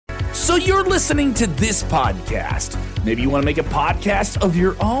So you're listening to this podcast. Maybe you want to make a podcast of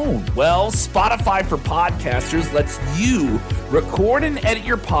your own. Well, Spotify for Podcasters lets you record and edit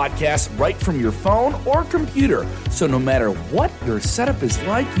your podcast right from your phone or computer. So no matter what your setup is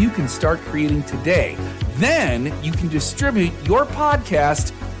like, you can start creating today. Then you can distribute your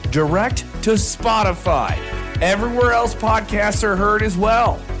podcast direct to Spotify. Everywhere else podcasts are heard as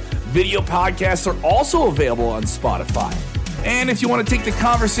well. Video podcasts are also available on Spotify. And if you want to take the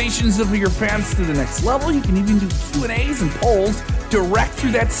conversations of your fans to the next level, you can even do Q&As and polls direct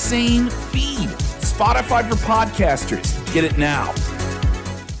through that same feed. Spotify for Podcasters. Get it now.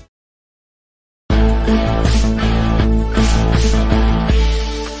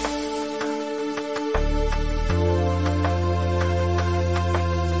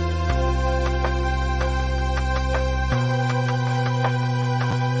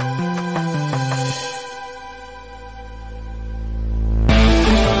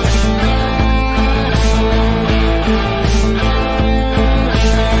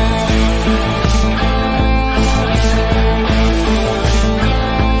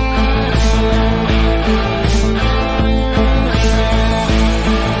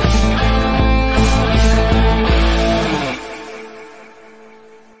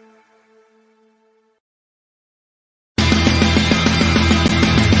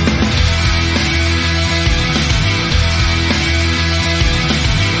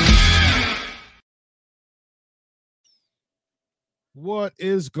 What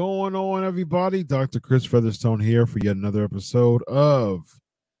is going on, everybody? Dr. Chris Featherstone here for yet another episode of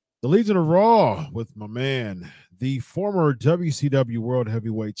the Legion of Raw with my man, the former WCW World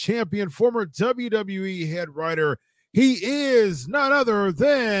Heavyweight Champion, former WWE head writer. He is none other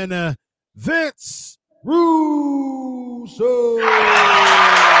than Vince Russo.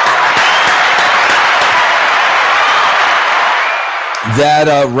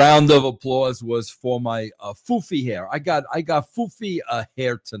 That round of applause was for my foofy hair. I got foofy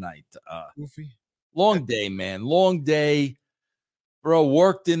hair tonight. Goofy. Long day, man. Long day,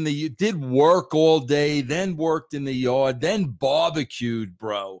 bro. Did work all day, then worked in the yard, then barbecued,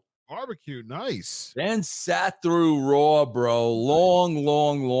 bro. Barbecue, nice. Then sat through Raw, bro.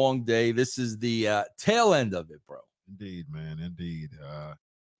 Long day. This is the tail end of it, bro. Indeed, man. Indeed.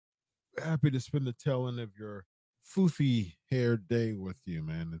 Happy to spend the tail end of your foofy hair day with you,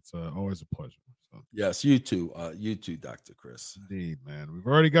 man. It's always a pleasure. So. Yes, you too, Dr. Chris. Indeed, man. We've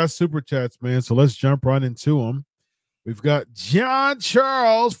already got super chats, man. So let's jump right into them. We've got John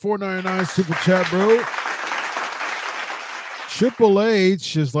Charles, $4.99 super chat, bro. Triple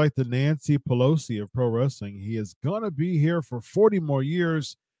H is like the Nancy Pelosi of pro wrestling. He is gonna be here for 40 more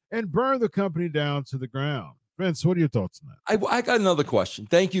years and burn the company down to the ground. Vince, what are your thoughts on that? I got another question.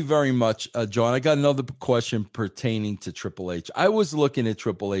 Thank you very much, John. I got another question pertaining to Triple H. I was looking at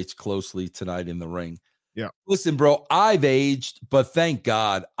Triple H closely tonight in the ring. Yeah. Listen, bro, I've aged, but thank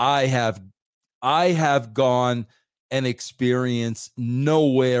God I have gone and experienced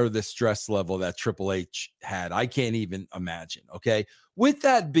nowhere the stress level that Triple H had. I can't even imagine, okay? With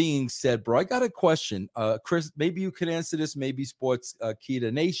that being said, bro, I got a question. Chris, maybe you can answer this. Maybe Sports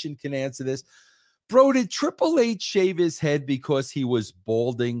Kita Nation can answer this. Bro, did Triple H shave his head because he was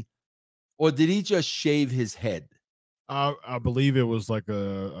balding, or did he just shave his head? I believe it was like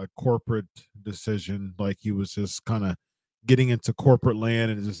a corporate decision. Like he was just kind of getting into corporate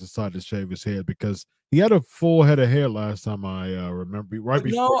land and just decided to shave his head because he had a full head of hair last time I remember. Right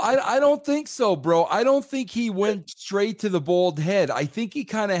before. No, I don't think so, bro. I don't think he went straight to the bald head. I think he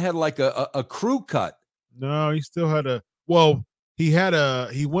kind of had like a crew cut. No, he still had a well.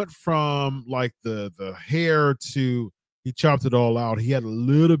 He went from like the hair to he chopped it all out. He had a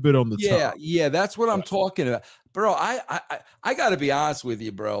little bit on the top. Yeah, that's what I'm talking about. Bro, I got to be honest with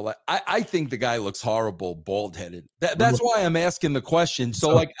you, bro. Like I think the guy looks horrible bald-headed. That's why I'm asking the question. So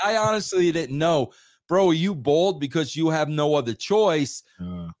like I honestly didn't know. Bro, are you bald because you have no other choice,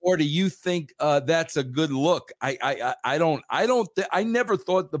 or do you think that's a good look? I never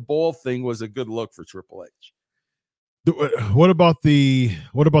thought the bald thing was a good look for Triple H. What about the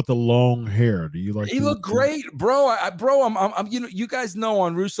long hair? Do you like? He looked great, bro. I'm you guys know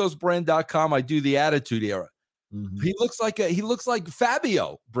on russosbrand.com I do the Attitude Era. Mm-hmm. He looks like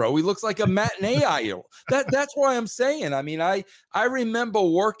Fabio, bro. He looks like a matinee idol. That's why I'm saying. I mean, I remember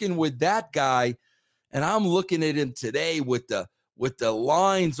working with that guy, and I'm looking at him today with the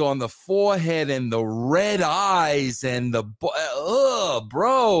lines on the forehead and the red eyes and the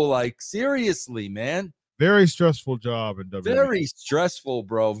bro, like seriously, man. Very stressful job in WWE. Very stressful,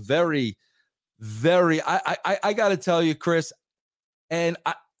 bro. Very, very. I got to tell you, Chris, and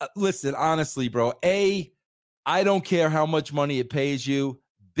listen, honestly, bro. I don't care how much money it pays you.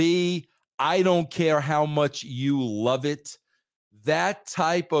 B, I don't care how much you love it. That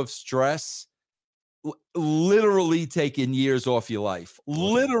type of stress literally taking years off your life.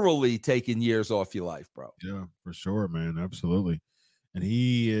 Literally taking years off your life, bro. Yeah, for sure, man. Absolutely. And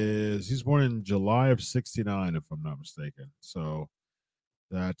he's born in July of 69, if I'm not mistaken. So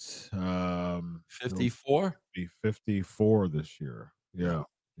that's 54? be 54 this year. Yeah.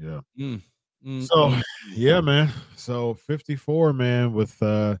 Yeah. Mm, So yeah, man. So 54, man, with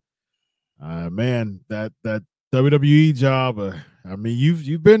man, that WWE job. I mean,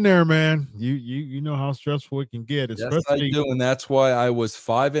 you've been there, man. You know how stressful it can get, Yes, I especially. do, and that's why I was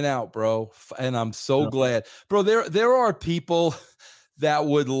 5 and out, bro. And I'm so glad, bro. There are people that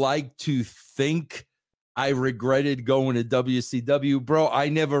would like to think I regretted going to WCW, bro. I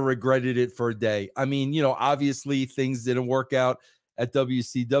never regretted it for a day. I mean, obviously things didn't work out at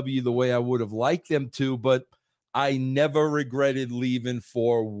WCW the way I would have liked them to, but I never regretted leaving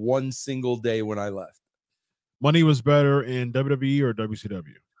for one single day when I left. Money was better in WWE or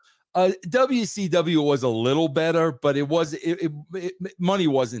WCW? WCW was a little better, but money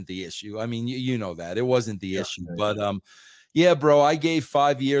wasn't the issue. I mean, you know that it wasn't the issue, but yeah, bro, I gave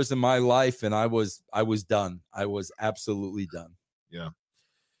 5 years of my life and I was done. I was absolutely done.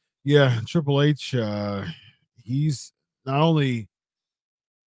 Yeah. Triple H, he's not only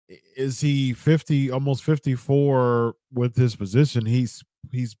is he 50, almost 54 with his position, he's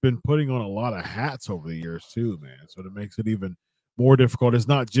been putting on a lot of hats over the years too, man. So that makes it even more difficult. It's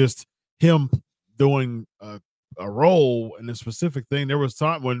not just him doing a role in a specific thing. There was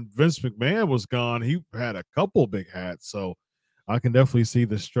time when Vince McMahon was gone, he had a couple big hats. So I can definitely see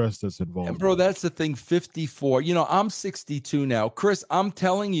the stress that's involved. And bro, that's the thing. 54. I'm 62 now. Chris, I'm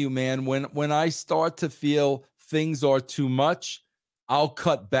telling you, man, when I start to feel things are too much, I'll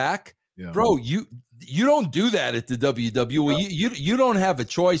cut back. Yeah. Bro, you don't do that at the WWE. You don't have a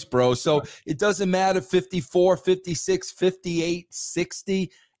choice, bro. So it doesn't matter 54, 56, 58,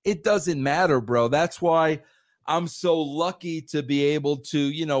 60. It doesn't matter, bro. That's why I'm so lucky to be able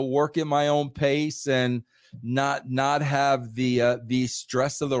to, work at my own pace and not have the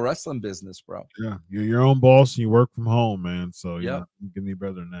stress of the wrestling business, bro. Yeah, you're your own boss and you work from home, man. So yeah, you can be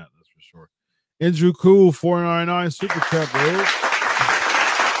better than that. That's for sure. Andrew Cool 499 super chat, bro.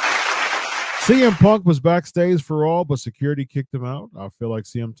 CM Punk was backstage for Raw, but security kicked him out. I feel like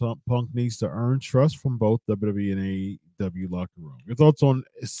CM Punk needs to earn trust from both WWE and AEW locker room. Your thoughts on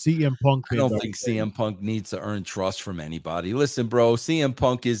CM Punk? I don't think CM Punk needs to earn trust from anybody. Listen, bro, CM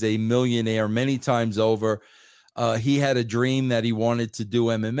Punk is a millionaire many times over. He had a dream that he wanted to do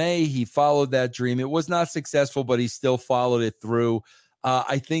MMA. He followed that dream. It was not successful, but he still followed it through.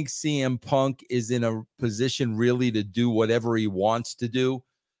 I think CM Punk is in a position really to do whatever he wants to do.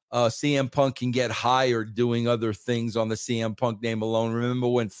 CM Punk can get hired doing other things on the CM Punk name alone. Remember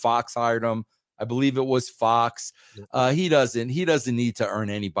when Fox hired him? I believe it was Fox. He doesn't need to earn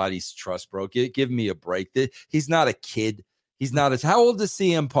anybody's trust, bro. Give me a break. He's not a kid. He's not as. How old is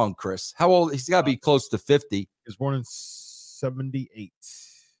CM Punk, Chris? How old? He's got to be close to 50. He was born in 78,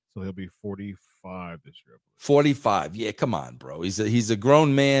 so he'll be 45 this year. 45. Yeah, come on, bro. He's a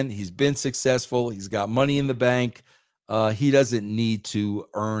grown man. He's been successful. He's got money in the bank. He doesn't need to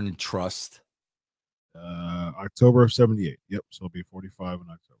earn trust. October of 78. Yep. So he'll be 45 in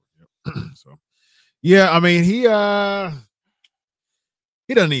October. Yep. So, yeah, I mean, he doesn't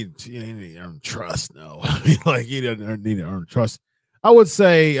need to earn trust. No, he doesn't need to earn trust. I would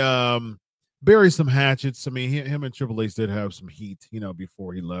say bury some hatchets. I mean, him and Triple H did have some heat,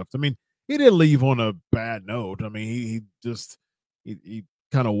 before he left. I mean, he didn't leave on a bad note. I mean, he just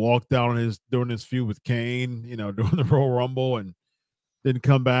kind of walked out on during his feud with Kane, during the Royal Rumble, and didn't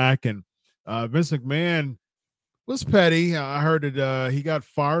come back. And Vince McMahon was petty. I heard that he got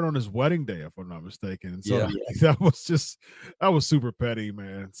fired on his wedding day, if I'm not mistaken. And so that was super petty,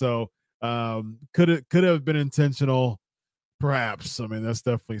 man. So could have been intentional, perhaps. I mean, that's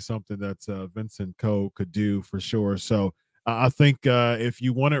definitely something that Vince and Co. could do for sure. So I think if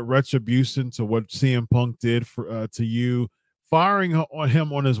you wanted retribution to what CM Punk did to you, firing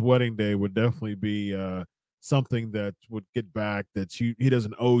him on his wedding day would definitely be something that would get back that he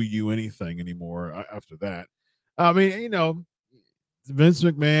doesn't owe you anything anymore after that. I mean, Vince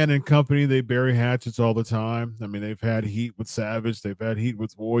McMahon and company, they bury hatchets all the time. I mean, they've had heat with Savage. They've had heat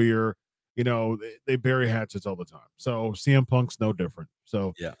with Warrior. They bury hatchets all the time. So CM Punk's no different.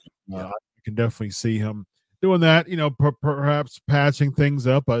 So I can definitely see him doing that, perhaps patching things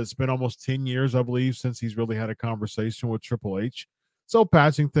up. It's been almost 10 years, I believe, since he's really had a conversation with Triple H. So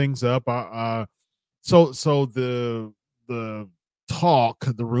patching things up. So the talk,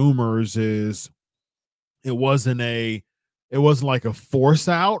 the rumors is it wasn't a it wasn't like a force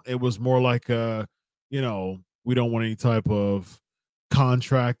out. It was more like we don't want any type of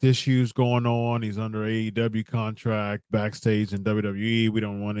contract issues going on. He's under AEW contract backstage in WWE. We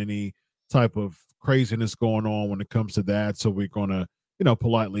don't want any type of craziness going on when it comes to that. So we're gonna,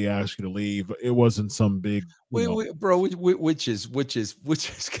 politely ask you to leave. It wasn't some big, bro, which is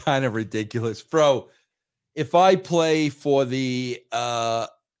kind of ridiculous, bro. If I play for the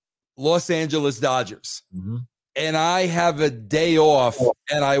Los Angeles Dodgers and I have a day off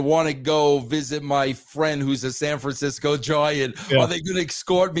and I want to go visit my friend who's a San Francisco Giant, are they going to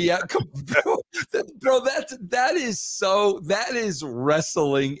escort me out? Bro, that is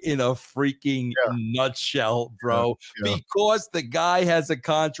wrestling in a freaking nutshell, bro. Because the guy has a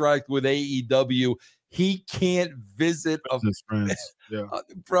contract with AEW, he can't visit his friends.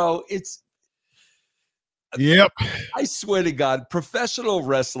 Bro, it's. Yep. I swear to God, professional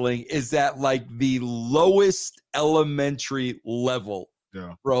wrestling is at like the lowest elementary level,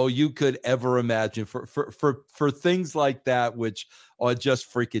 bro, you could ever imagine for things like that, which are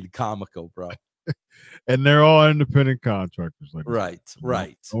just freaking comical, bro. And they're all independent contractors. Right.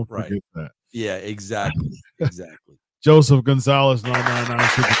 Don't forget that. Yeah, exactly. Joseph Gonzalez, 999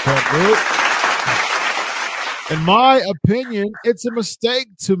 Super Chat. In my opinion, it's a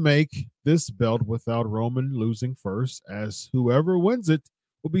mistake to make this belt without Roman losing first, as whoever wins it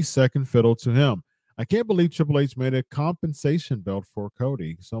will be second fiddle to him. I can't believe Triple H made a compensation belt for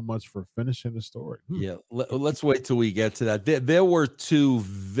Cody. So much for finishing the story. Yeah, let's wait till we get to that. There were two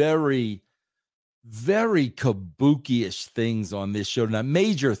very, very kabuki-ish things on this show. Now,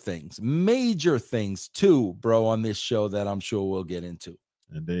 major things too, bro, on this show that I'm sure we'll get into.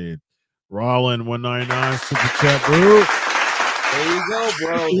 Indeed. Rollin 199 Super Chat, bro. There you go,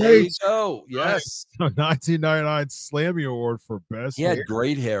 bro. There you go. Yes. 1999 Slammy Award for best. He had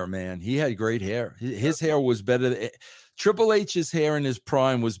great hair, man. He had great hair. His hair was better. Triple H's hair in his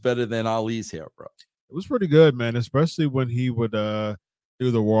prime was better than Ali's hair, bro. It was pretty good, man, especially when he would do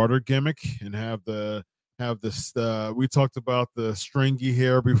the water gimmick and have this we talked about the stringy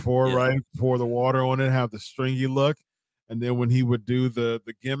hair before, right? Before the water on it, have the stringy look. And then when he would do the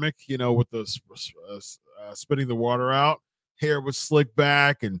gimmick, with the spitting the water out, hair would slick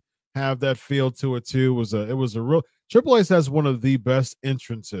back and have that feel to it too. It was a real. Triple H has one of the best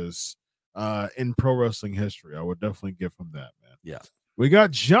entrances in pro wrestling history. I would definitely give him that, man. Yeah. We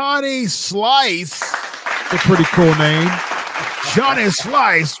got Johnny Slice. A pretty cool name. Johnny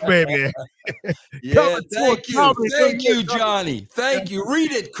Slice, baby. Yeah, thank you, Johnny. Thank you.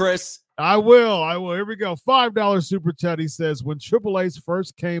 Read it, Chris. I will. Here we go. $5 super chat. He says, when Triple H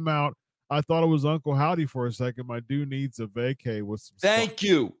first came out, I thought it was Uncle Howdy for a second. My dude needs a vacay with some Thank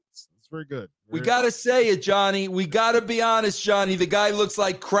you. It's very good. We got to say it, Johnny. We got to be honest, Johnny. The guy looks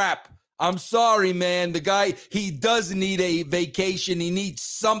like crap. I'm sorry, man. The guy, he does need a vacation. He needs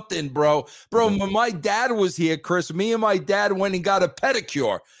something, bro. Bro, when my dad was here, Chris, me and my dad went and got a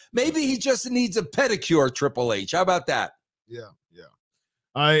pedicure. Maybe he just needs a pedicure, Triple H. How about that? Yeah.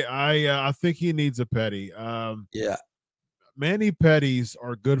 I think he needs a petty. Mani pedis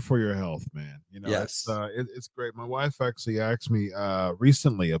are good for your health, man. Yes. It's great. My wife actually asked me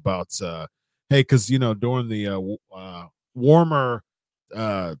recently about hey, because during the warmer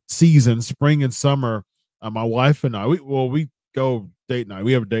season, spring and summer, my wife and I we go date night.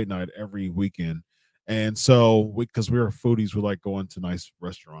 We have a date night every weekend, and so because we're foodies, we like going to nice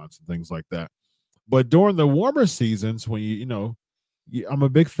restaurants and things like that. But during the warmer seasons, when I'm a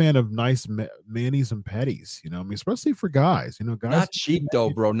big fan of nice manis and petties, especially for guys, guys. Not cheap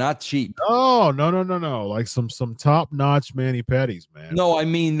though, bro. Not cheap. Oh, no. Like some top-notch mani petties, man. No, I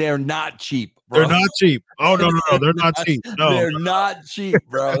mean they're not cheap, bro. They're not cheap. Oh, no. They're not cheap. No. They're not cheap,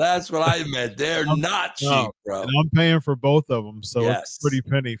 bro. That's what I meant. They're not cheap, bro. And I'm paying for both of them, so it's a pretty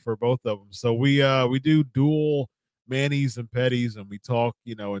penny for both of them. So we do dual manis and petties, and we talk,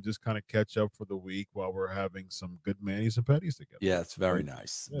 and just kind of catch up for the week while we're having some good manis and petties together. Yeah, it's very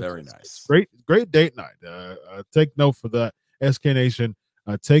nice. Very nice. Great date night. Take note for that, SK Nation.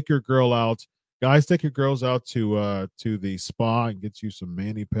 Take your girl out, guys. Take your girls out to the spa and get you some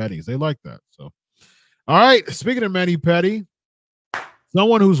mani pedis. They like that. So, all right. Speaking of mani pedi,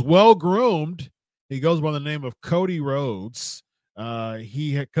 someone who's well groomed. He goes by the name of Cody Rhodes.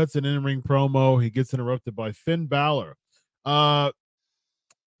 He cuts an in-ring promo. He gets interrupted by Finn Balor.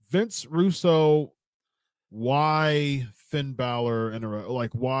 Vince Russo, why Finn Balor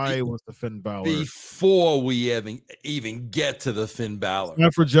why was the Finn Balor? Before we even get to the Finn Balor.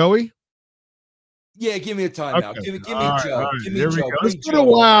 Not for Joey? Yeah, give me a timeout. Okay. Give me Joe. Right. Give me Here Joe. we go. It's been a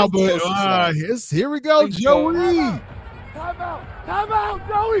while, but here we go, Joey. Time out,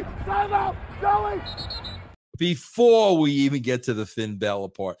 Joey. Time out, Joey. before we even get to the Finn Balor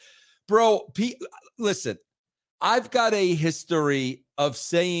part, bro, listen, I've got a history of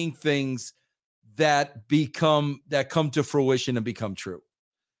saying things that come to fruition and become true.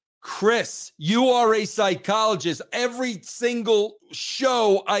 Chris, you are a psychologist. Every single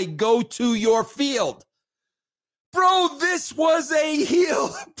show I go to your field. Bro, this was a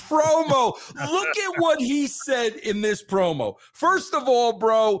heel promo. Look at what he said in this promo. First of all,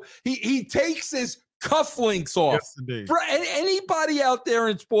 bro, he takes his cufflinks off. Yes, indeed. Bro, anybody out there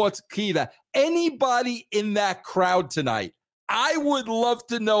in sports, Kiva, anybody in that crowd tonight, I would love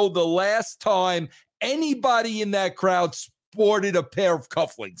to know the last time anybody in that crowd sported a pair of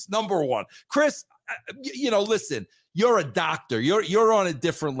cufflinks. Number one. Chris, listen, you're a doctor. You're on a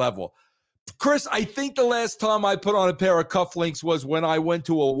different level. Chris, I think the last time I put on a pair of cufflinks was when I went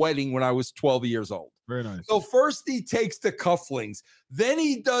to a wedding when I was 12 years old. Very nice. So first he takes the cufflinks, then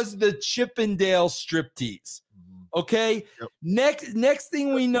he does the Chippendale striptease. Okay. Yep. Next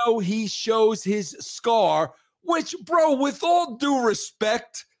thing we know, he shows his scar, which, bro, with all due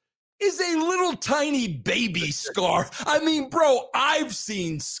respect, is a little tiny baby scar. I mean, bro, I've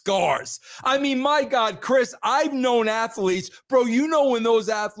seen scars. I mean, my God, Chris, I've known athletes, bro, you know when those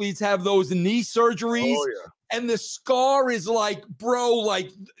athletes have those knee surgeries and the scar is like, bro,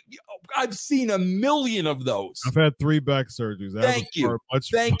 like I've seen a million of those. I've had 3 back surgeries.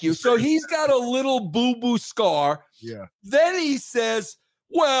 Thank you. So he's got a little boo-boo scar. Yeah. Then he says,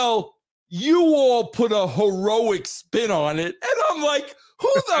 well, you all put a heroic spin on it. And I'm like,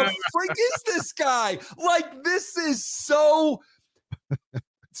 who the freak is this guy? Like, this is so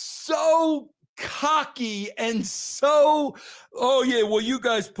cocky and so, oh, yeah, well, you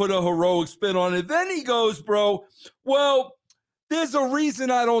guys put a heroic spin on it. Then he goes, bro, well, there's a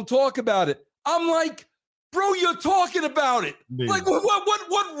reason I don't talk about it. I'm like, bro, you're talking about it. Indeed. Like,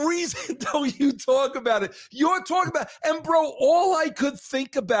 what reason don't you talk about it? You're talking about it. And, bro, all I could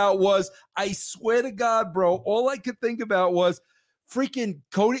think about was, I swear to God, bro, all I could think about was, freaking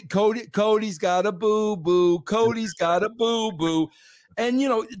Cody's got a boo-boo. Cody's got a boo-boo. And,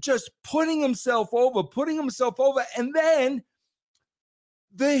 just putting himself over. And then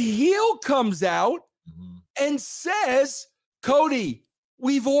the heel comes out and says, Cody,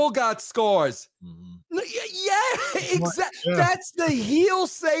 we've all got scars. Yeah, exactly. Yeah. That's the heel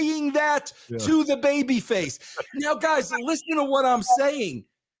saying that to the baby face. Now, guys, listen to what I'm saying.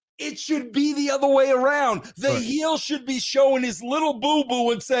 It should be the other way around. The heel should be showing his little boo-boo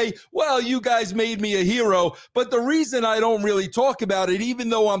and say, well, you guys made me a hero. But the reason I don't really talk about it, even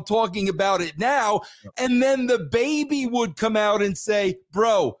though I'm talking about it now, and then the baby would come out and say,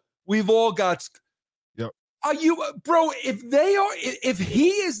 bro, we've all got. Are you, bro, if he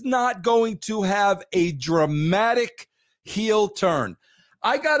is not going to have a dramatic heel turn,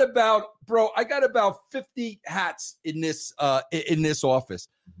 I got about 50 hats in this office.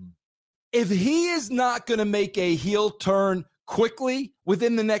 If he is not going to make a heel turn quickly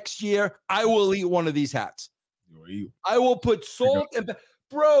within the next year, I will eat one of these hats. I will put salt and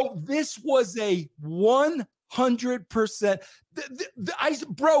bro, this was a 100%.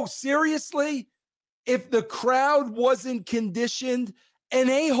 Bro, seriously, if the crowd wasn't conditioned, an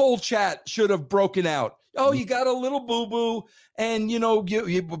a-hole chat should have broken out. Oh, you got a little boo-boo, and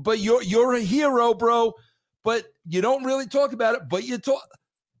but you're a hero, bro. But you don't really talk about it. But you talk.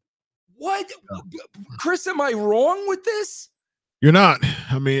 What, Chris? Am I wrong with this? You're not.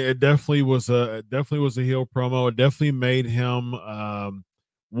 I mean, it definitely was a heel promo. It definitely made him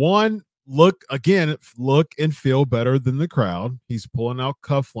look and feel better than the crowd. He's pulling out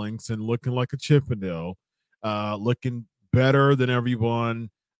cufflinks and looking like a Chippendale, looking better than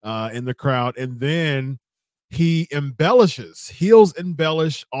everyone in the crowd. And then he embellishes. Heels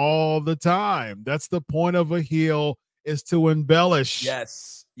embellish all the time. That's the point of a heel, is to embellish.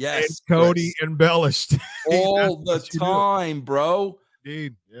 Yes. And Cody embellished all the time, bro.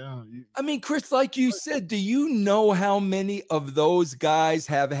 Indeed. Yeah. I mean, Chris, like you said, do you know how many of those guys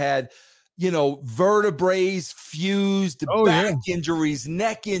have had, vertebrae fused, back injuries,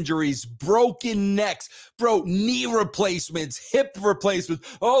 neck injuries, broken necks, bro, knee replacements, hip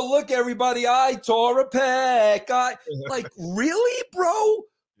replacements. Oh, look, everybody, I tore a pec. Like, really, bro?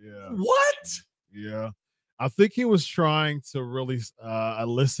 Yeah. What? Yeah. I think he was trying to really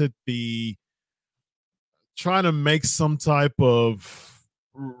elicit trying to make some type of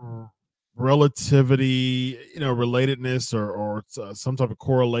relativity, relatedness or some type of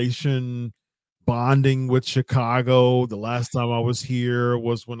correlation, bonding with Chicago. The last time I was here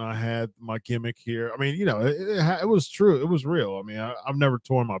was when I had my gimmick here. I mean, it was true. It was real. I mean, I've never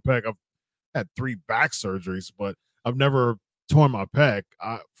torn my pec. I've had 3 back surgeries, but I've never torn my pec.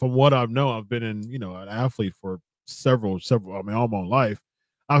 From what I've known, I've been an athlete for several. I mean, all my life.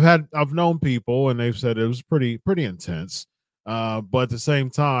 I've known people, and they've said it was pretty intense. But at the same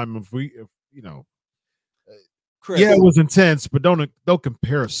time, if Chris, yeah, it was intense, but don't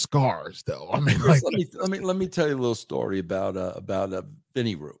compare scars though. I mean, Chris, like, let me tell you a little story about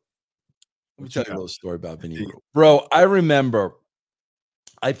Vinny Root. Let me tell you a little story about Vinny Root. Bro, I remember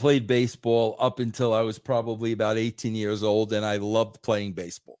I played baseball up until I was probably about 18 years old, and I loved playing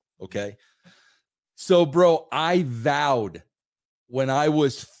baseball. Okay. So, bro, I vowed when I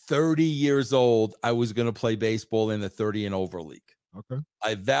was 30 years old, I was going to play baseball in the 30 and over league. Okay.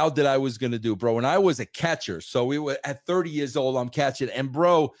 I vowed that I was going to do, bro. And I was a catcher. So we were at 30 years old, I'm catching. And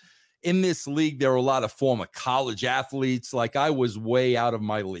bro, in this league, there were a lot of former college athletes. Like I was way out of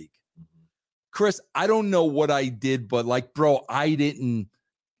my league. Chris, I don't know what I did, but like, bro, I didn't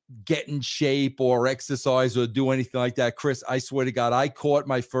get in shape or exercise or do anything like that. Chris, I swear to God, I caught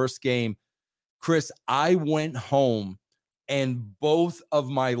my first game. Chris, I went home and both of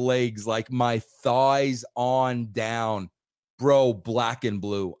my legs, like my thighs on down, bro, black and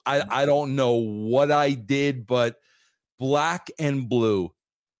blue. I don't know what I did, but black and blue.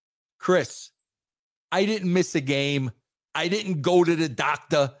 Chris, I didn't miss a game. I didn't go to the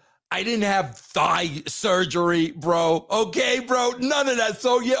doctor. I didn't have thigh surgery, bro. Okay, bro. None of that.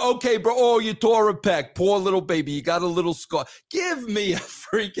 So, yeah, okay, bro. Oh, you tore a pec. Poor little baby. You got a little scar. Give me a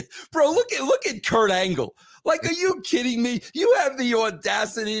freaking... Bro, look at Kurt Angle. Like, are you kidding me? You have the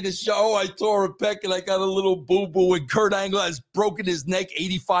audacity to show I tore a pec and I got a little boo-boo and Kurt Angle has broken his neck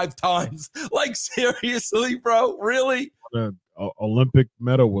 85 times. Like, seriously, bro? Really? Olympic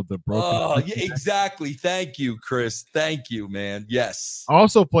medal with the broken. Oh, yeah, exactly. Thank you, Chris. Thank you, man. Yes. I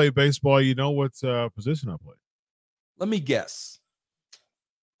also play baseball. You know what position I play? Let me guess.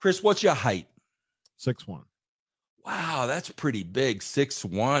 Chris, what's your height? 6'1". Wow, that's pretty big.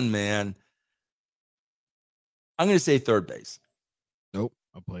 6'1", man. I'm going to say third base. Nope.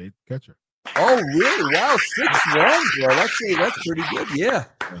 I played catcher. Oh, really? Wow, 6'1", bro. That's pretty good. Yeah.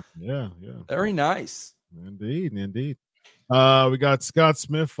 Yeah. Very nice. Indeed. We got Scott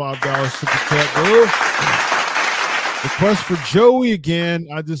Smith, $5 super chat. Request for Joey again.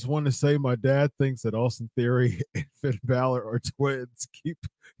 I just want to say my dad thinks that Austin Theory and Finn Balor are twins. Keep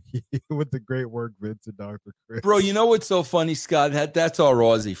with the great work, Vince and Dr. Chris. Bro, you know what's so funny, Scott? That's our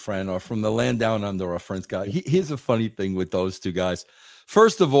Aussie friend, or from the land down under, our friend Scott. Here's a funny thing with those two guys.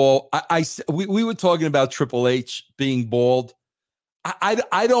 First of all, we were talking about Triple H being bald.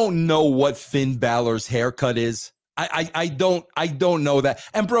 I don't know what Finn Balor's haircut is. I don't know that.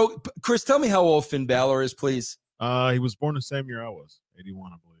 And bro, Chris, tell me how old Finn Balor is, please. He was born the same year I was,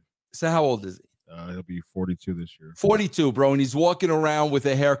 81, I believe. So how old is he? He'll be 42 this year. 42, bro, and he's walking around with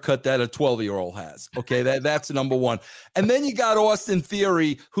a haircut that a 12-year-old has. Okay, that's number one. And then you got Austin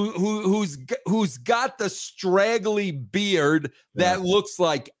Theory, who's got the straggly beard that looks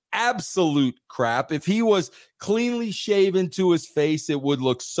like absolute crap. If he was cleanly shaven to his face, it would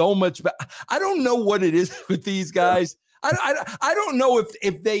look so much better. I don't know what it is with these guys. I don't know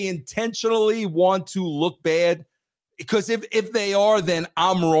if they intentionally want to look bad, because if they are, then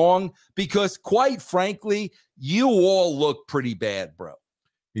I'm wrong, because quite frankly, you all look pretty bad, bro.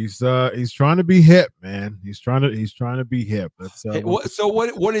 He's trying to be hip, man. He's trying to be hip. That's so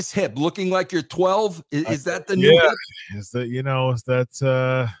what is hip? Looking like you're 12? Is that the new hip? Is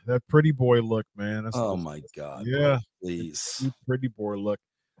that that pretty boy look, man? Oh my God. Yeah. Bro, please. Pretty boy look.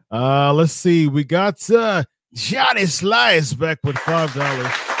 Let's see. We got Johnny Slice back with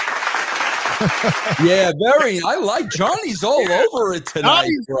 $5. Yeah, I like Johnny's all over it tonight,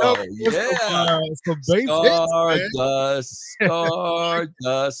 bro. Yeah.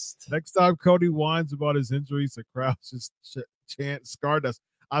 Stardust. Next time Cody whines about his injuries, the crowd just chant Stardust.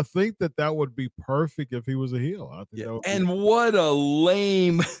 I think that would be perfect if he was a heel. I think and what a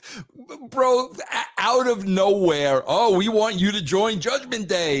lame, bro, out of nowhere. Oh, we want you to join Judgment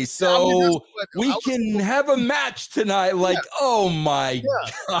Day so we can have a match tonight. Like, oh my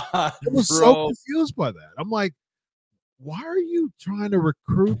God. I was so confused by that. I'm like, why are you trying to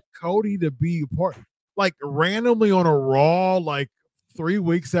recruit Cody to be a part, like randomly on a Raw, like 3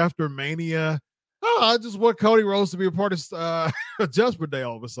 weeks after Mania? Oh, I just want Cody Rhodes to be a part of Judgment Day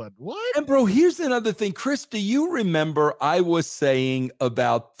all of a sudden. What? And bro, here's another thing. Chris, do you remember I was saying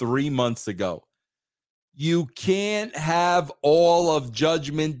about 3 months ago, you can't have all of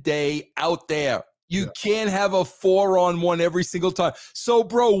Judgment Day out there. You can't have a 4-on-1 every single time. So,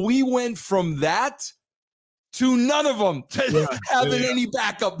 bro, we went from that to none of them having any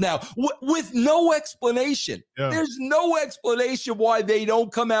backup now with no explanation. There's no explanation why they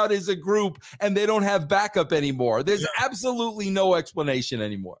don't come out as a group and they don't have backup anymore. There's absolutely no explanation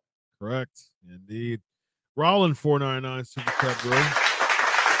anymore. Correct. Indeed. Rollin 499 Super Chat, bro.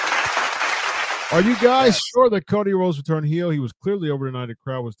 Are you guys sure that Cody Rhodes returned heel? He was clearly over tonight. The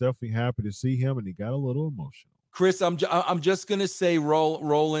crowd was definitely happy to see him, and he got a little emotional. Chris, I'm just gonna say,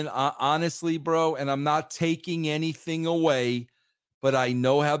 Roland, honestly, bro, and I'm not taking anything away, but I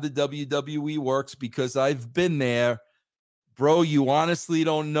know how the WWE works because I've been there, bro. You honestly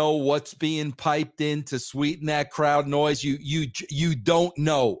don't know what's being piped in to sweeten that crowd noise. You don't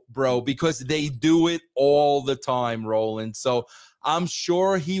know, bro, because they do it all the time, Roland. So I'm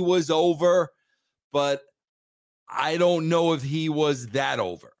sure he was over, but I don't know if he was that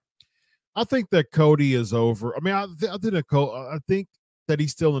over. I think that Cody is over. I mean, I think that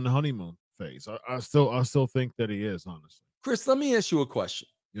he's still in the honeymoon phase. I still think that he is, honestly. Chris, let me ask you a question.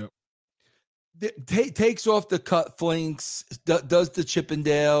 Yep. Takes off the cut flinks, does the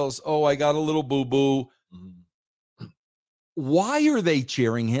Chippendales. Oh, I got a little boo-boo. Mm-hmm. Why are they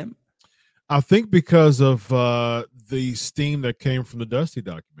cheering him? I think because of the steam that came from the Dusty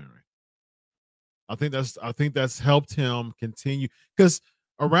documentary. I think that's helped him continue, because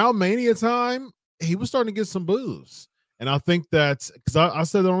around Mania time, he was starting to get some boos. And I think that's because I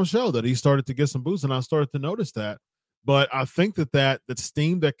said that on the show that he started to get some boos, and I started to notice that. But I think that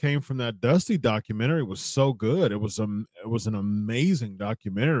steam that came from that Dusty documentary was so good. It was an amazing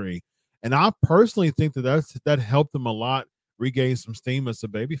documentary. And I personally think that helped him a lot regain some steam as a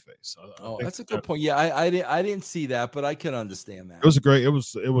babyface. That's a good point. Yeah, I didn't see that, but I can understand that. It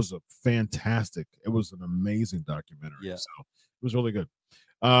was an amazing documentary. Yeah. So it was really good.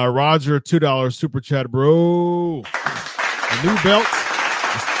 Roger, $2 super chat, bro. A new belt.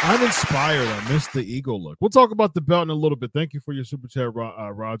 I'm inspired. I missed the eagle look. We'll talk about the belt in a little bit. Thank you for your super chat,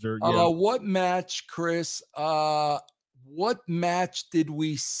 Roger. Yeah. What match, Chris? What match did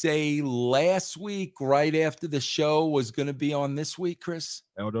we say last week, right after the show, was going to be on this week, Chris?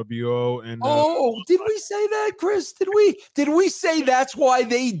 LWO and did we say that, Chris? Did we say that's why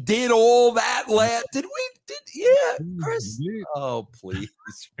they did all that last? Chris? Indeed. Oh, please.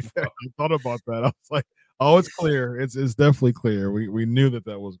 I thought about that. I was like, oh, it's clear. It's definitely clear. We knew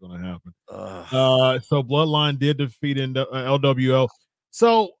that was going to happen. So Bloodline did defeat LWO.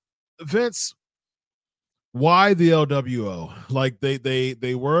 So Vince, why the LWO? Like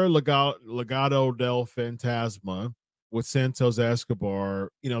they were Legado del Fantasma with Santos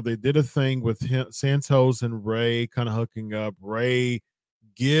Escobar. You know, they did a thing with Santos and Ray kind of hooking up. Ray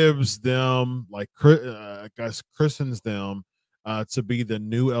gives them, like, I guess christens them to be the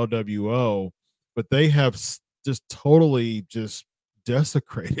new LWO, but they have just totally just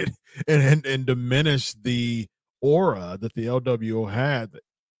desecrated and diminished the aura that the LWO had.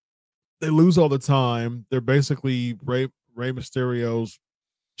 They lose all the time. They're basically Rey Mysterio's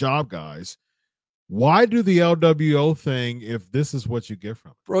job guys. Why do the LWO thing if this is what you get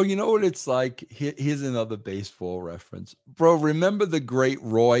from it? Bro, you know what it's like? Here's another baseball reference. Bro, remember the great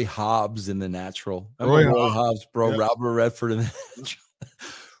Roy Hobbs in The Natural? Roy Hobbs, bro, yeah. Robert Redford in The Natural.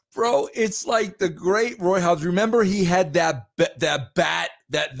 Bro, it's like the great Roy Hobbs. Remember he had that bat,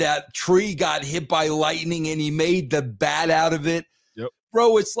 that tree got hit by lightning and he made the bat out of it? Yep.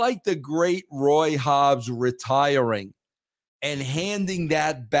 Bro, it's like the great Roy Hobbs retiring and handing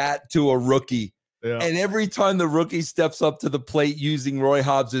that bat to a rookie. Yeah. And every time the rookie steps up to the plate using Roy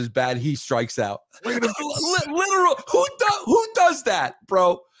Hobbs' bat, he strikes out. Literal. Who does that,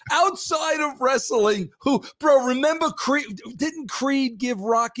 bro? Outside of wrestling, bro, remember Creed? Didn't Creed give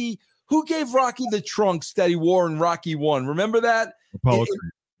Rocky? Who gave Rocky the trunks that he wore in Rocky 1? Remember that? Apollo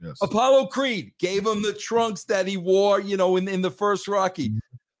Creed. Yes. Apollo Creed gave him the trunks that he wore, in the first Rocky. Mm-hmm.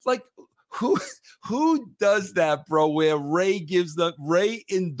 Like, who does that, bro? Where Ray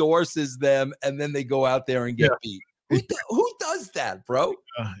endorses them and then they go out there and get beat. Who does that, bro?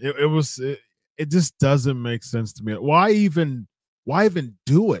 It just doesn't make sense to me. Why even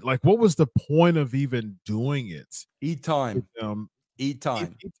do it? Like, what was the point of even doing it? Eat time.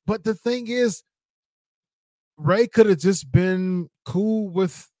 But the thing is, Ray could have just been cool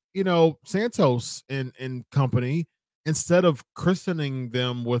with, Santos and company, instead of christening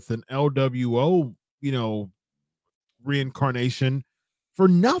them with an LWO, reincarnation for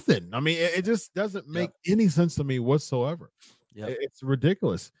nothing. I mean, it just doesn't make any sense to me whatsoever. Yeah, it's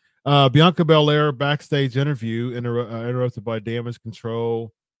ridiculous. Bianca Belair backstage interview interrupted by Damage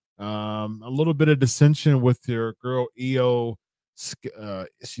Control. A little bit of dissension with your girl Io.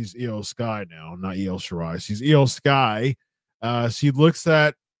 She's Io Sky now, not Io Shirai. She's Io Sky. She looks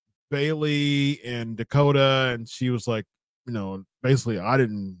at Bailey and Dakota, and she was like, basically, I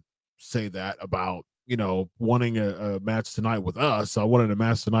didn't say that about wanting a match tonight with us. I wanted a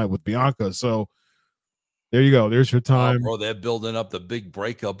match tonight with Bianca. So there you go. There's your time. Bro, they're building up the big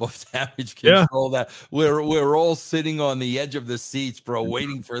breakup of Damage Yeah. Control. That we're all sitting on the edge of the seats, bro,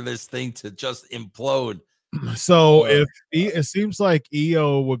 waiting for this thing to just implode. So it seems like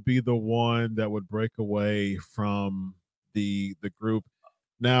EO would be the one that would break away from the group.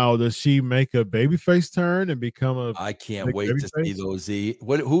 Now, does she make a babyface turn and become a? I can't wait to see babyface? those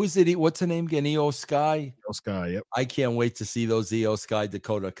who is it? What's her name again? EO Sky? EO Sky, yep. I can't wait to see those EO Sky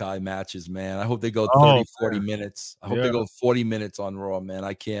Dakota Kai matches, man. I hope they go 40 minutes. I hope they go 40 minutes on Raw, man.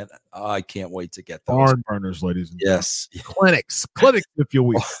 I can't wait to get those. Barn burners, ladies and gentlemen. Yes. Clinics, if you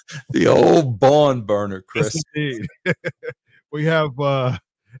will. The old barn burner, Chris. Yes, indeed. We have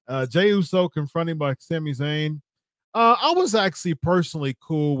Jey Uso confronting by Sami Zayn. I was actually personally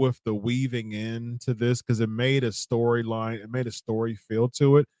cool with the weaving into this because it made a storyline, it made a story feel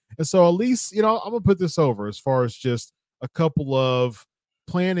to it. And so at least, I'm going to put this over as far as just a couple of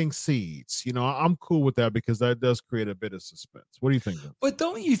planting seeds. I'm cool with that because that does create a bit of suspense. What do you think? But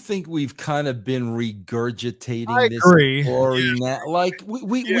don't you think we've kind of been regurgitating this story now? Like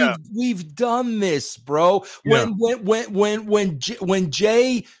we've done this, bro. When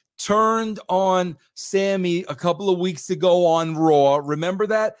Jay turned on Sammy a couple of weeks ago on Raw. Remember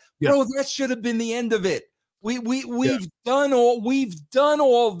that? Yeah. Bro, that should have been the end of it. We've done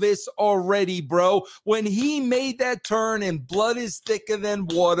all this already, bro. When he made that turn and blood is thicker than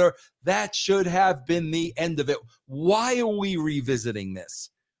water, that should have been the end of it. Why are we revisiting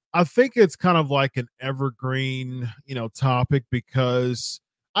this? I think it's kind of like an evergreen, topic because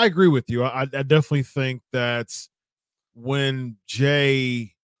I agree with you. I definitely think that when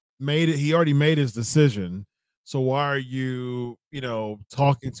Jay made it, he already made his decision. So why are you,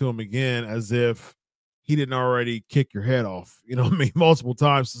 talking to him again as if he didn't already kick your head off, multiple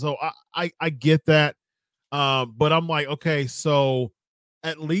times. So I get that. But I'm like, okay, so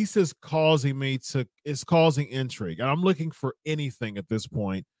at least it's causing intrigue. And I'm looking for anything at this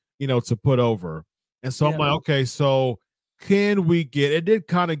point, to put over. And so I'm like, okay, so can we get, it did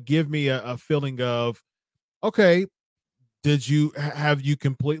kind of give me a feeling of, okay, have you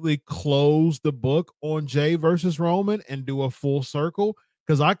completely closed the book on Jay versus Roman and do a full circle?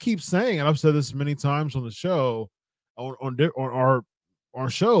 Because I keep saying, and I've said this many times on the show, on our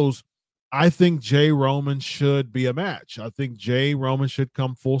shows, I think Jay Roman should be a match. I think Jay Roman should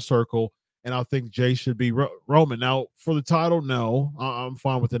come full circle, and I think Jay should be Roman. Now, for the title, no, I'm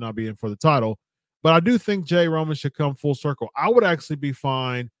fine with it not being for the title, but I do think Jay Roman should come full circle. I would actually be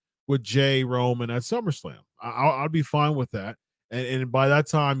fine with Jay Roman at SummerSlam. I'd be fine with that. And by that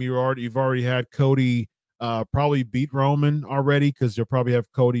time, you've already had Cody probably beat Roman already because you'll probably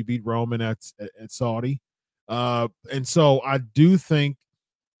have Cody beat Roman at Saudi. And so I do think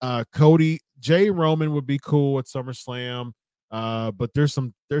Jay Roman would be cool at SummerSlam. But there's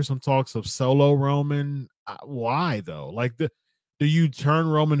some talks of solo Roman. Why though? Like do you turn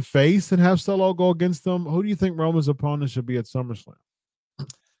Roman face and have Solo go against them? Who do you think Roman's opponent should be at SummerSlam?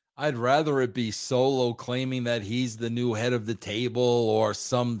 I'd rather it be Solo claiming that he's the new head of the table or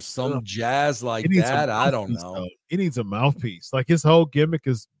some jazz like that. I don't know. Though. He needs a mouthpiece. Like his whole gimmick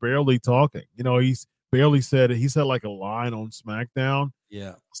is barely talking. He's barely said like a line on SmackDown.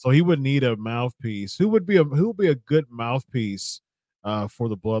 Yeah. So he would need a mouthpiece. Who would be a good mouthpiece for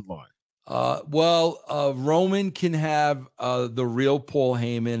the Bloodline? Roman can have the real Paul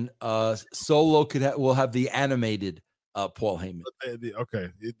Heyman. Solo will have the animated Paul Heyman. Okay.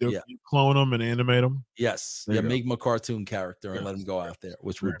 You clone them and animate them? Yes. Make him a cartoon character and let him go out there,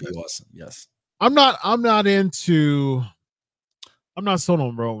 which would be awesome. Yes. I'm not sold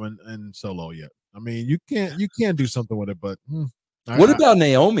on Roman and Solo yet. I mean, you can't do something with it, but what about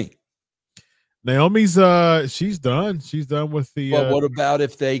Naomi? Naomi's she's done. She's done with the But what about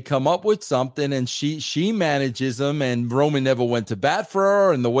if they come up with something and she manages them and Roman never went to bat for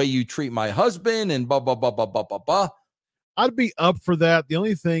her and the way you treat my husband and blah blah blah blah blah blah blah. I'd be up for that. The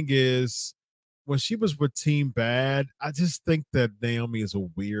only thing is when she was with Team Bad, I just think that Naomi is a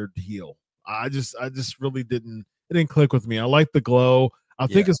weird heel. I just really didn't click with me. I like the glow. I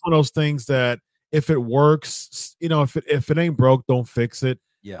think it's one of those things that if it works, if it ain't broke, don't fix it.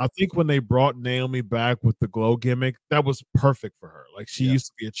 Yeah. I think when they brought Naomi back with the glow gimmick, that was perfect for her. Like she used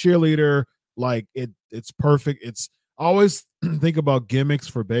to be a cheerleader. Like it's perfect. It's always think about gimmicks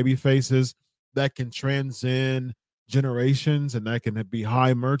for baby faces that can transcend generations and that can be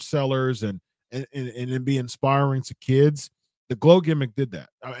high merch sellers and be inspiring to kids. The glow gimmick did that.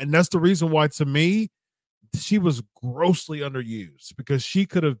 And that's the reason why, to me, she was grossly underused because she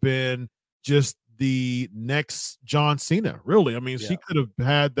could have been just the next John Cena, really. I mean, she could have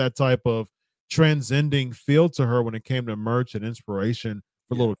had that type of transcending feel to her when it came to merch and inspiration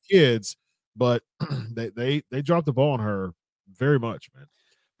for little kids, but they dropped the ball on her very much, man.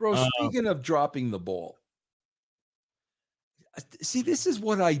 Bro, speaking of dropping the ball, see, this is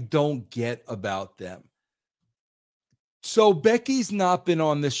what I don't get about them. So Becky's not been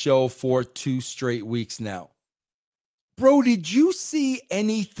on the show for 2 straight weeks now. Bro, did you see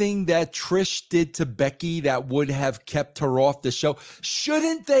anything that Trish did to Becky that would have kept her off the show?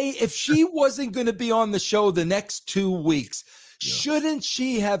 Shouldn't they, if she wasn't going to be on the show the next 2 weeks, shouldn't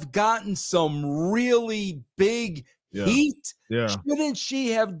she have gotten some really big heat? Shouldn't she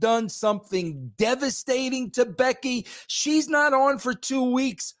have done something devastating to Becky? She's not on for 2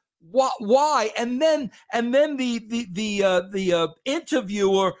 weeks. Why? And then the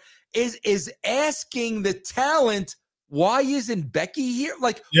interviewer is asking the talent, why isn't Becky here?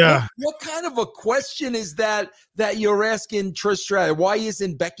 Like, what kind of a question is that you're asking Trish Stratus? Why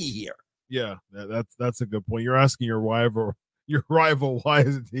isn't Becky here? Yeah, that's a good point. You're asking your rival, why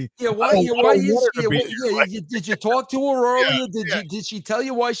isn't he? Yeah, why is she? Did you talk to her earlier? Did she tell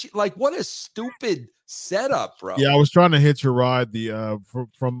you why she? Like, what a stupid setup, bro. Yeah, I was trying to hitch a ride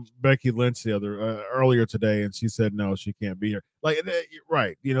from Becky Lynch the other earlier today, and she said no, she can't be here. Like,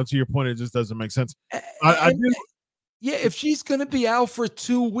 right? To your point, it just doesn't make sense. I do. Yeah, if she's going to be out for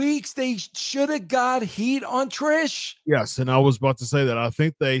 2 weeks, they should have got heat on Trish. Yes, and I was about to say that. I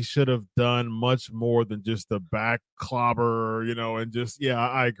think they should have done much more than just a back clobber, and just,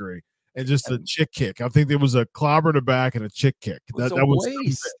 I agree. And just a chick kick. I think there was a clobber to back and a chick kick. That was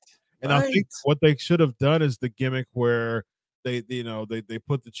waste. And I think what they should have done is the gimmick where they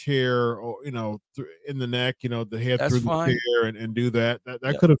put the chair, in the neck, the head through the chair and do that.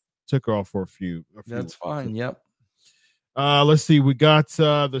 That could have took her off for a few. That's fine. Yep. Let's see. We got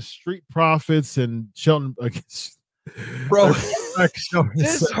the Street Profits and Shelton against. Bro,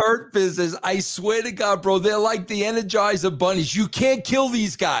 this Hurt Business, I swear to God, bro, they're like the Energizer Bunnies. You can't kill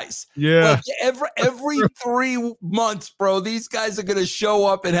these guys. Yeah. Like every 3 months, bro, these guys are going to show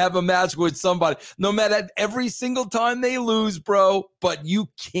up and have a match with somebody. No matter every single time they lose, bro, but you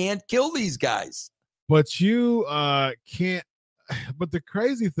can't kill these guys. But you can't. But the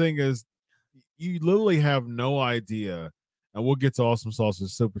crazy thing is, you literally have no idea. And we'll get to Awesome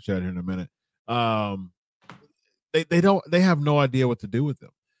Sauce's super chat here in a minute. They have no idea what to do with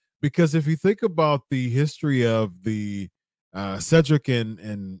them, because if you think about the history of the Cedric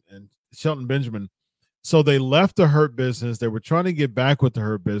and Shelton Benjamin, so they left the Hurt Business. They were trying to get back with the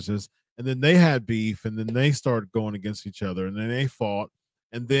Hurt Business, and then they had beef, and then they started going against each other, and then they fought,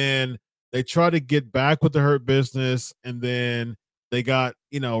 and then they tried to get back with the Hurt Business, and then they got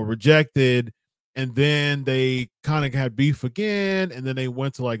rejected. And then they kind of had beef again, and then they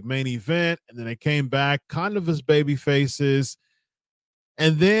went to like Main Event, and then they came back kind of as baby faces,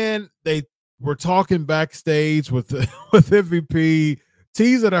 and then they were talking backstage with MVP,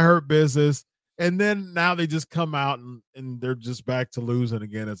 teasing the Hurt Business, and then now they just come out and they're just back to losing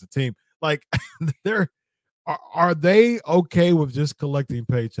again as a team. Like, are they okay with just collecting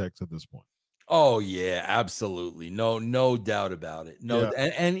paychecks at this point? Oh yeah, absolutely. No doubt about it.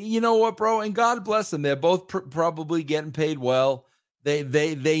 And you know what, bro? And God bless them. They're both probably getting paid well.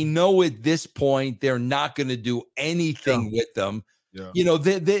 They know at this point they're not going to do anything with them. Yeah.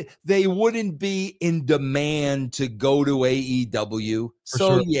 They wouldn't be in demand to go to AEW.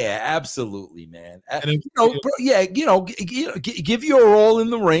 Yeah, absolutely, man. Give your all in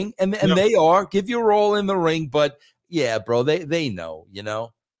the ring, and they are give your all in the ring. But yeah, bro, they know.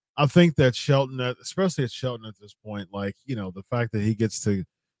 I think that Shelton, especially at Shelton at this point, like, the fact that he gets to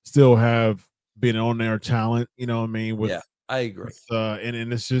still have being on air talent, what I mean? I agree.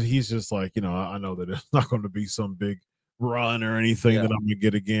 And it's just, he's just like, I know that it's not going to be some big run or anything that I'm going to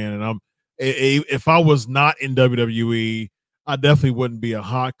get again. And if I was not in WWE, I definitely wouldn't be a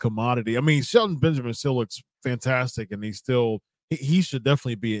hot commodity. I mean, Shelton Benjamin still looks fantastic, and he should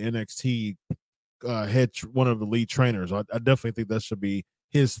definitely be an NXT one of the lead trainers. I definitely think that should be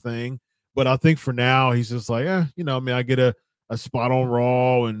his thing, but I think for now he's just like, I get a spot on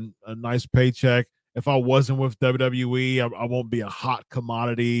Raw and a nice paycheck. If I wasn't with WWE, I won't be a hot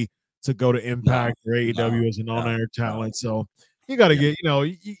commodity to go to Impact or AEW as an on-air talent. So you got to get,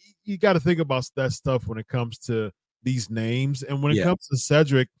 you got to think about that stuff when it comes to these names. And when it comes to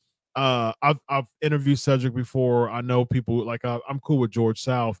Cedric, I've interviewed Cedric before. I know people like I'm cool with George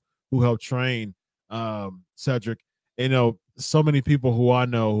South, who helped train Cedric. So many people who I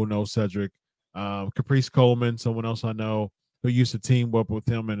know who know Cedric, Caprice Coleman, someone else I know who used to team up with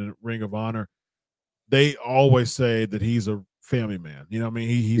him in a Ring of Honor. they always say that he's a family man. You know what I mean?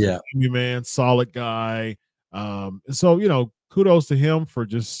 He's a family man, solid guy. And so, kudos to him for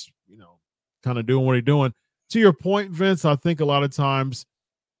just, kind of doing what he's doing. To your point, Vince, I think a lot of times,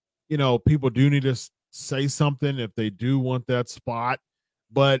 people do need to say something if they do want that spot.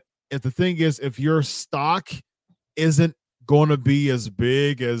 But if the thing is, if your stock isn't going to be as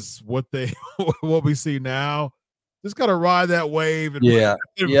big as what we see now, just gotta ride that wave and put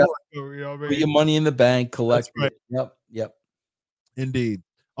your money in the bank, collect right. it. Yep. Indeed.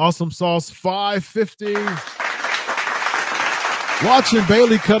 Awesome Sauce 550. Watching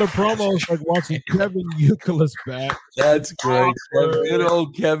Bailey cut a promo is like watching Kevin Youkilis back. That's great. Good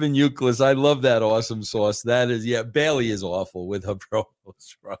old Kevin Youkilis. I love that Awesome Sauce. That is, Bailey is awful with her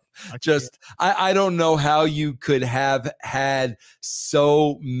promos, bro. I don't know how you could have had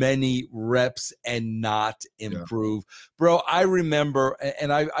so many reps and not improve. Bro, I remember,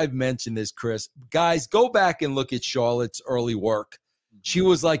 and I've mentioned this, Chris. Guys, go back and look at Charlotte's early work. She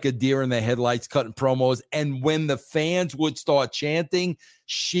was like a deer in the headlights cutting promos. And when the fans would start chanting,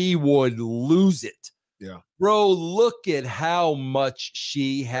 she would lose it. Yeah. Bro, look at how much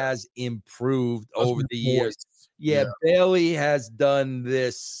she has improved over the years. Yeah, Bailey has done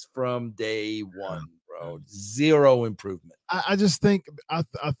this from day one, bro. Zero improvement. I just think I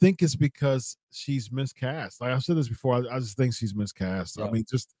think it's because she's miscast. Like I've said this before. I just think she's miscast. I mean,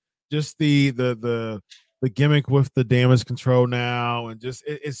 just the gimmick with the damage control now, and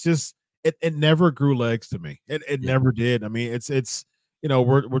it never grew legs to me. It never did. I mean, it's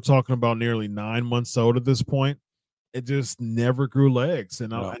we're talking about nearly 9 months old at this point. It just never grew legs,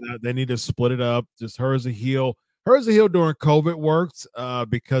 and they need to split it up. Just her as a heel during COVID worked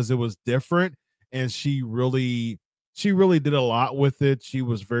because it was different, and she really did a lot with it. She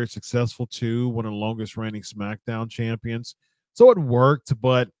was very successful too, one of the longest reigning SmackDown champions, so it worked,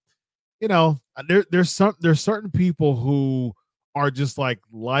 but. There's certain people who are just like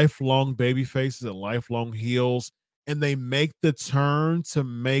lifelong baby faces and lifelong heels, and they make the turn to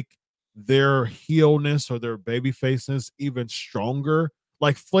make their heelness or their baby faceness even stronger.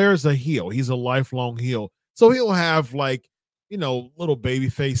 Like Flair's a heel. He's a lifelong heel. So he'll have little baby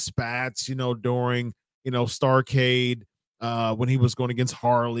face spats, during, Starrcade, when he was going against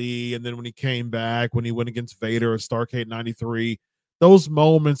Harley. And then when he came back, when he went against Vader at Starrcade 93, those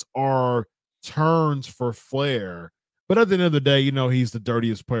moments are turns for Flair, but at the end of the day, he's the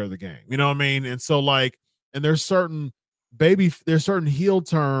dirtiest player of the game. You know what I mean? And so and there's certain heel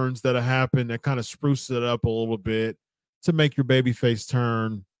turns that happen that kind of spruce it up a little bit to make your baby face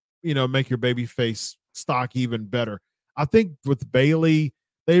turn, make your baby face stock even better. I think with Bailey,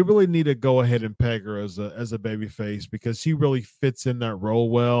 they really need to go ahead and peg her as a baby face because she really fits in that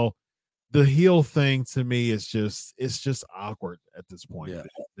role well. The heel thing to me is just awkward at this point. Yeah.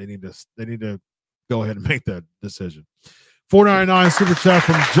 They need to go ahead and make that decision. 499 super chat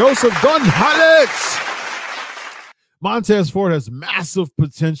from Joseph Gonzalez. Montez Ford has massive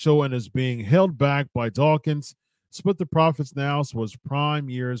potential and is being held back by Dawkins. Split the profits now so his prime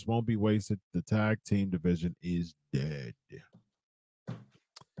years won't be wasted. The tag team division is dead.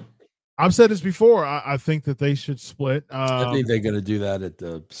 I've said this before. I think that they should split. I think they're going to do that at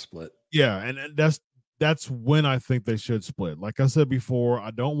the split. Yeah, and that's when I think they should split. Like I said before,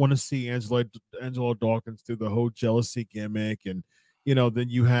 I don't want to see Angelo Dawkins do the whole jealousy gimmick, and then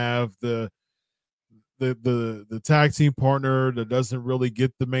you have the tag team partner that doesn't really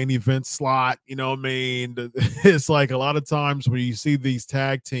get the main event slot. You know what I mean? It's like a lot of times when you see these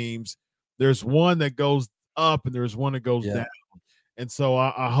tag teams, there's one that goes up and there's one that goes down. And so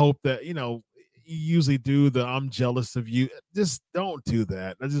I hope that, you usually do the I'm jealous of you. Just don't do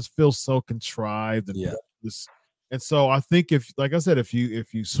that. I just feel so contrived. And so I think if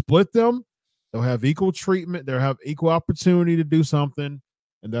you split them, they'll have equal treatment. They'll have equal opportunity to do something.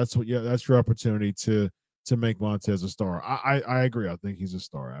 And that's your opportunity to make Montez a star. I agree. I think he's a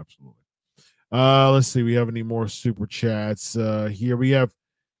star. Absolutely. Let's see. We have any more super chats here. We have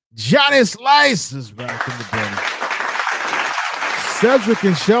Johnny Slice is back in the building. Cedric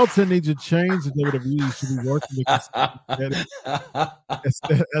and Shelton need to change the WWE. Should be working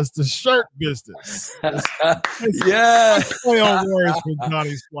as the shirt business. Play on words for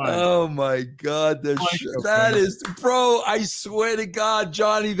Johnny Slice. Oh my God, that is, bro. I swear to God,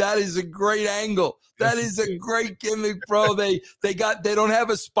 Johnny, that is a great angle. That is a great gimmick, bro. They don't have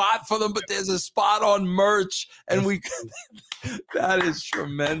a spot for them, but there's a spot on merch, and that is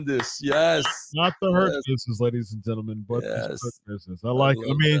tremendous. Yes, not the hurt business, ladies and gentlemen, but the hurt business. I like it.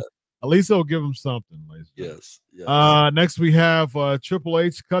 I mean, at least they'll give them something. Yes. Next we have Triple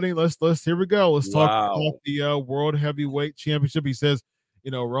H cutting. Let's here we go. Let's talk about the World Heavyweight Championship. He says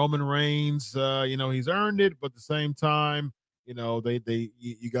Roman Reigns, he's earned it, but at the same time,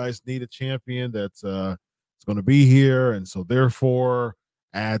 you guys need a champion that's going to be here, and so therefore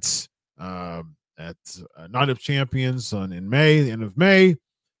at Night of Champions in May, the end of May,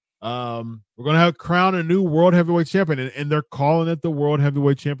 we're going to have crown a new world heavyweight champion, and they're calling it the World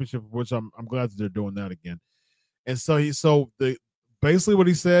Heavyweight Championship, which I'm glad that they're doing that again. And so basically what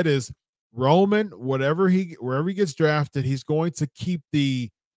he said is Roman, wherever he gets drafted, he's going to keep the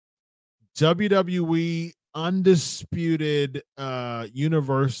WWE undisputed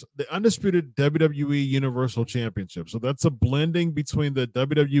the undisputed WWE Universal Championship. So that's a blending between the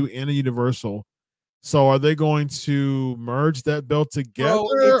WWE and the Universal. So are they going to merge that belt together?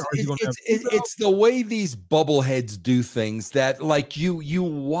 Bro, it's the way these bubbleheads do things that, like, you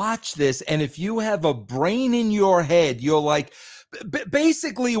watch this, and if you have a brain in your head, you're like,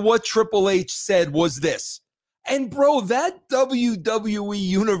 basically what Triple H said was this. And bro, that WWE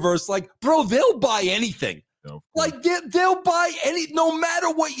universe, like, bro, they'll buy anything. Like, they'll buy no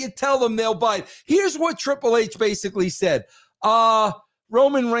matter what you tell them, they'll buy it. Here's what Triple H basically said.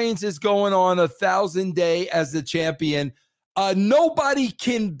 Roman Reigns is going on 1,000-day as the champion. Nobody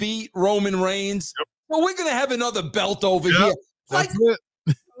can beat Roman Reigns. Yep. Well, we're gonna have another belt over here. Like,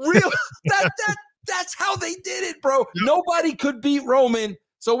 real that's how they did it, bro. Yep. Nobody could beat Roman,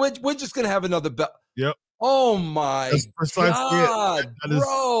 so we're just gonna have another belt. Yep. Oh my God,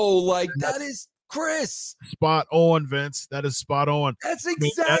 that is Chris. Spot on, Vince. That is spot on. That's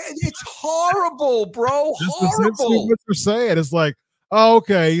exactly. It's horrible, bro. Horrible. What you're saying, it's like, oh,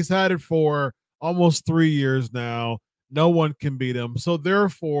 okay, he's had it for almost 3 years now. No one can beat him. So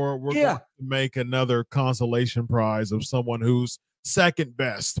therefore, we're going to make another consolation prize of someone who's second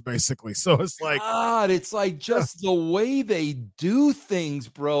best, basically. So it's like, God, it's like just the way they do things,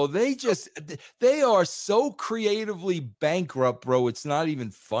 bro. They are so creatively bankrupt, bro. It's not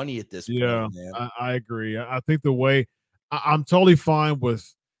even funny at this point, man. I agree. I think the way I'm totally fine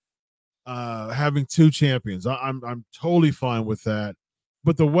with having two champions. I'm totally fine with that.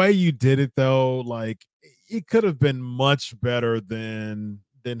 But the way you did it, though, like, it could have been much better than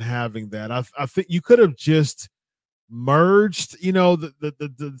having that. I think you could have just merged,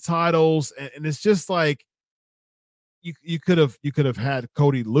 the titles, and it's just like you could have had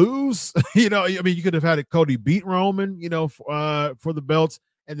Cody lose. You could have had Cody beat Roman, for the belts,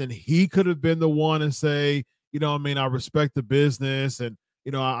 and then he could have been the one and say, I respect the business, and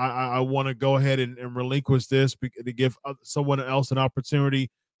I want to go ahead and relinquish this to give someone else an opportunity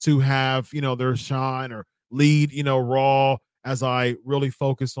to have, their shine or lead, Raw as I really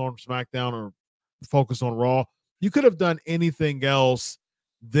focus on SmackDown or focus on Raw. You could have done anything else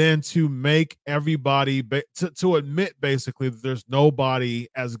than to make everybody to admit basically that there's nobody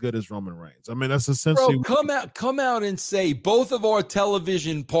as good as Roman Reigns. I mean, that's essentially come out and say both of our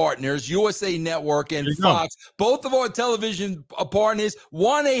television partners, USA Network and Fox, both of our television partners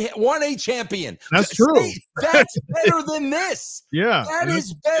won a champion. That's true. That's better than this. Yeah, that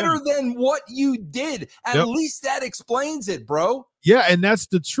is better than what you did. At least that explains it, bro. Yeah, and that's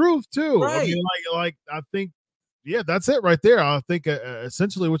the truth too. Right. I mean, like I think. Yeah, that's it right there. I think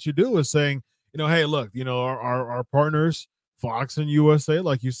essentially what you do is saying, hey, look, our partners, Fox and USA,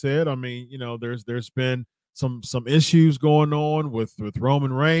 like you said. I mean, there's been some issues going on with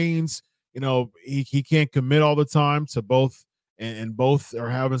Roman Reigns. He can't commit all the time to both, and both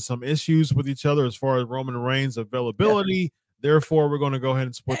are having some issues with each other as far as Roman Reigns' availability. Yeah. Therefore, we're going to go ahead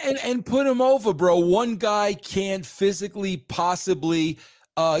and split and put him over, bro. One guy can't physically possibly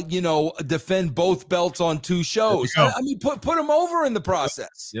defend both belts on two shows. I mean, put him over in the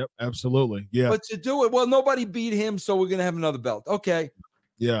process. Yep, absolutely. Yeah. But to do it, well, nobody beat him, so we're gonna have another belt. Okay.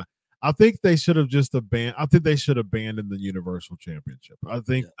 Yeah. I think they should have just abandoned the Universal Championship. I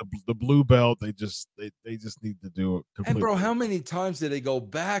think the blue belt, they just need to do it completely. And bro, how many times did they go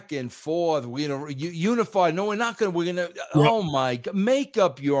back and forth? Unify. No, we're not gonna. We're gonna. Yep. Oh my God! Make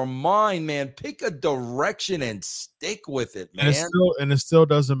up your mind, man. Pick a direction and stick with it, man. And it still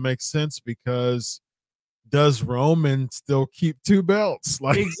doesn't make sense because does Roman still keep two belts?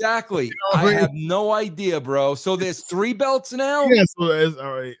 Like, exactly. I have no idea, bro. So there's 3 belts now? Yeah.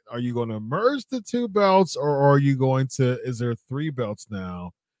 So are you going to merge the 2 belts, or are you going to, is there 3 belts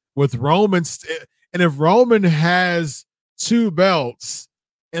now with Roman? And if Roman has 2 belts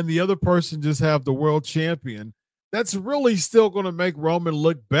and the other person just have the world champion, that's really still going to make Roman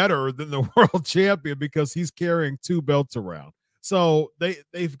look better than the world champion because he's carrying 2 belts around. So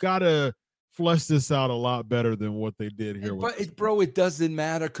they've got to flesh this out a lot better than what they did here. But bro, it doesn't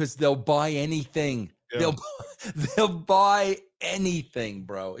matter because they'll buy anything. Yeah. They'll buy anything,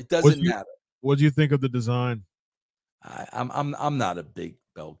 bro. It doesn't matter. What do you think of the design? I'm not a big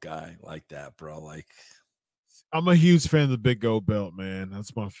belt guy like that, bro. Like, I'm a huge fan of the Big Gold belt, man.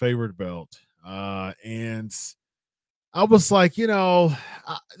 That's my favorite belt. And I was like, the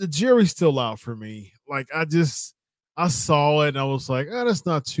jury's still out for me. Like, I saw it and I was like, oh, that's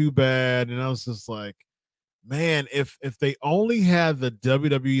not too bad. And I was just like, man, if they only had the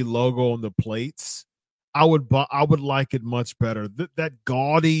WWE logo on the plates, I would like it much better. That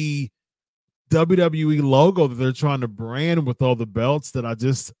gaudy WWE logo that they're trying to brand with all the belts, that I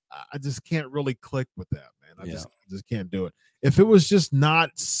just can't really click with that, man. I just can't do it. If it was just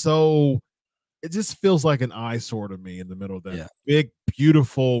not so, it just feels like an eyesore to me in the middle of that big,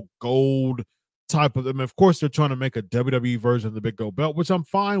 beautiful gold type of. I mean, of course, they're trying to make a WWE version of the Big Gold Belt, which I'm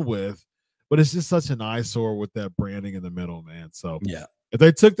fine with, but it's just such an eyesore with that branding in the middle, man. So if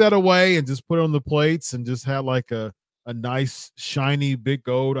they took that away and just put it on the plates and just had like a nice shiny big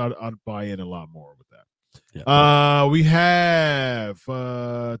gold, I'd buy in a lot more with that. We have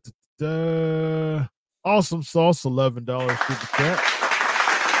Awesome Sauce, $11 super chat.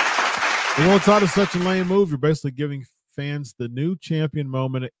 The world title is such a lame move. You're basically giving fans the new champion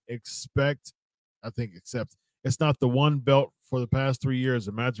moment. Except it's not the one belt for the past 3 years.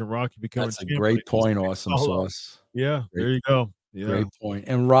 Imagine Rocky becoming that's a champion. great point, Awesome Sauce. Yeah, there you go. Yeah. Great point.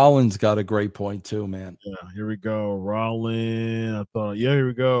 And Rollins got a great point too, man. Yeah, here we go. Rollins. Here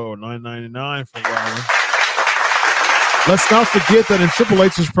we go. $9.99 for Rollins. Let's not forget that in Triple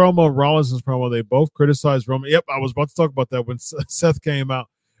H's promo and Rollins' promo, they both criticized Roman. Yep, I was about to talk about that when Seth came out.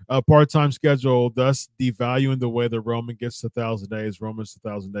 Part-time schedule, thus devaluing the way that Roman gets 1,000 days. Roman's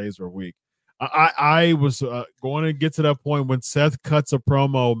 1,000 days or a week. I was going to get to that point when Seth cuts a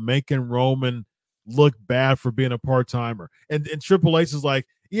promo making Roman look bad for being a part-timer. And Triple H is like,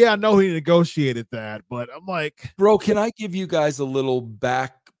 yeah, I know he negotiated that, but I'm like, bro, can I give you guys a little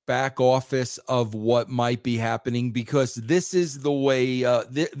back office of what might be happening? Because this is the way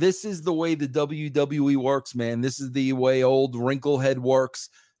this is the way the WWE works, man. This is the way old Wrinklehead works.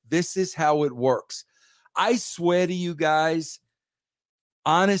 This is how it works. I swear to you guys,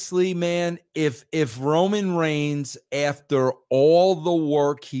 honestly, man, if Roman Reigns, after all the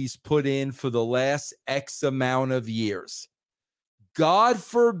work he's put in for the last X amount of years, God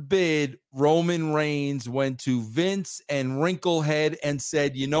forbid Roman Reigns went to Vince and Wrinklehead and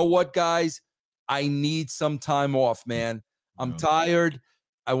said, you know what, guys, I need some time off, man. I'm tired.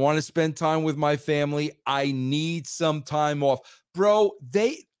 I want to spend time with my family. I need some time off. Bro,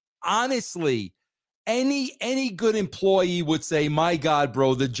 honestly, any good employee would say, my God,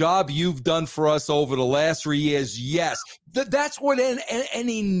 bro, the job you've done for us over the last 3 years, yes. That's what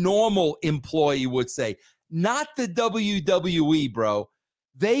any normal employee would say. Not the WWE, bro.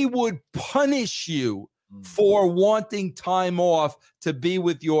 They would punish you for wanting time off to be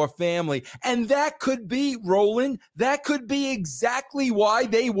with your family. And that could be, Roland, that could be exactly why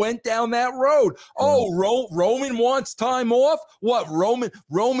they went down that road. Oh, Roman wants time off? What,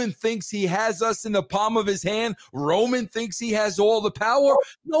 Roman thinks he has us in the palm of his hand? Roman thinks he has all the power?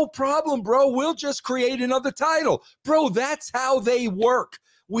 No problem, bro. We'll just create another title. Bro, that's how they work.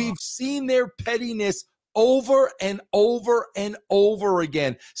 We've seen their pettiness over and over and over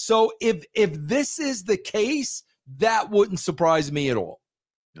again. So if this is the case, that wouldn't surprise me at all.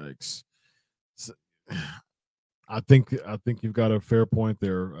 Yikes. I think you've got a fair point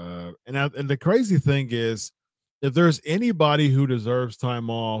there. And the crazy thing is, if there's anybody who deserves time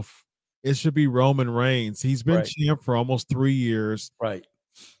off, it should be Roman Reigns. He's been champ for almost 3 years. Right.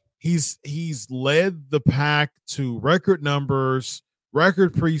 He's led the pack to record numbers,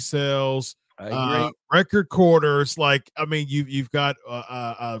 record pre-sales, record quarters. Like, I mean, you've got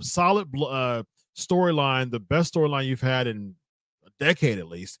a solid storyline, the best storyline you've had in a decade at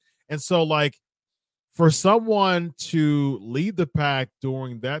least. And so, like, for someone to lead the pack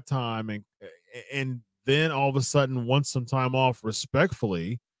during that time and then all of a sudden want some time off,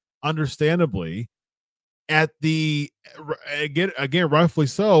 respectfully, understandably, at the again rightfully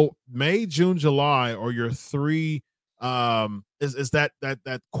so, May, June, July are your three is that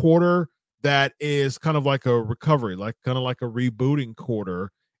quarter that is kind of like a recovery, like kind of like a rebooting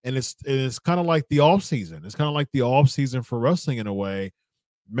quarter. And it's kind of like the off season. It's kind of like the off season for wrestling in a way.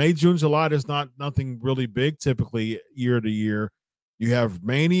 May, June, July, there's nothing really big typically year to year. You have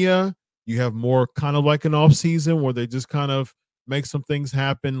Mania, you have more kind of like an off season where they just kind of make some things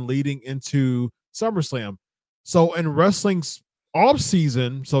happen leading into SummerSlam. So in wrestling's off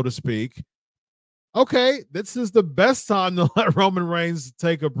season, so to speak, okay, this is the best time to let Roman Reigns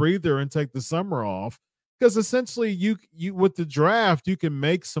take a breather and take the summer off, because essentially you with the draft, you can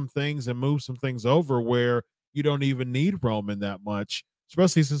make some things and move some things over where you don't even need Roman that much,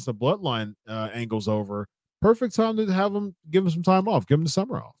 especially since the bloodline angle's over. perfect time to give him some time off, give him the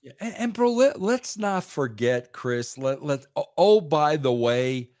summer off. Yeah. And bro, let's not forget, Chris. Oh, by the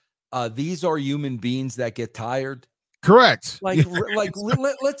way, these are human beings that get tired. Correct. Like,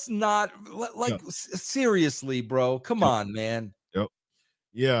 let's not Yeah. Seriously, bro. Come on, man. Yep.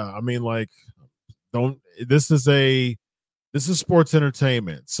 Yeah. I mean, like, this is sports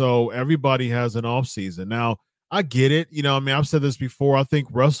entertainment. So everybody has an off season. Now, I get it. I mean, I've said this before. I think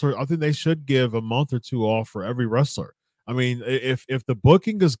they should give a month or two off for every wrestler. I mean, if the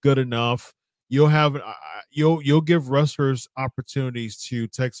booking is good enough, you'll give wrestlers opportunities to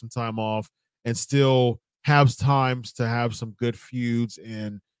take some time off and still have times to have some good feuds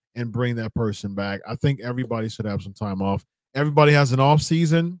and bring that person back. I think everybody should have some time off. Everybody has an off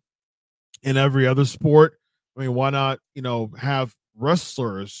season in every other sport. I mean, why not, have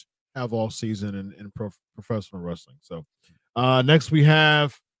wrestlers have off season in professional wrestling? So next we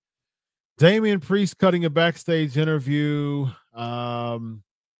have Damian Priest cutting a backstage interview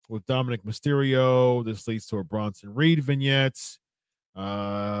with Dominic Mysterio. This leads to a Bronson Reed vignette.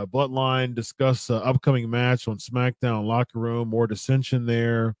 Bloodline discuss upcoming match on SmackDown locker room. More dissension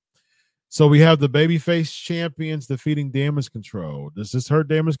there. So we have the babyface champions defeating Damage Control. Does this hurt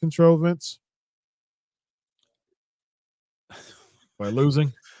Damage Control, Vince? By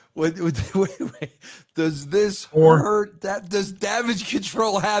losing? Wait. Does this hurt? Does Damage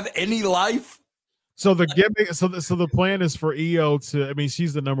Control have any life? So the gimmick, so the plan is for Io to. I mean,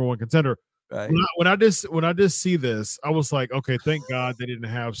 she's the number one contender. Right. When I just see this, I was like, okay, thank God they didn't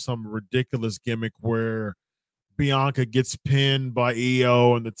have some ridiculous gimmick where Bianca gets pinned by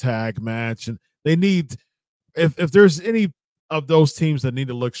Io in the tag match, and they need, if there's any of those teams that need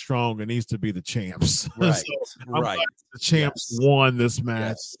to look strong, it needs to be the champs. Right. So right. The champs won this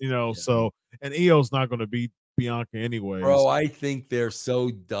match, Yes. So, and Io's not going to beat Bianca anyway. Bro, I think they're so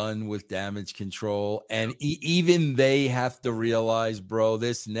done with Damage Control, and even they have to realize, bro,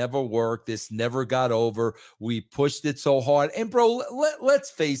 this never worked. This never got over. We pushed it so hard. And bro,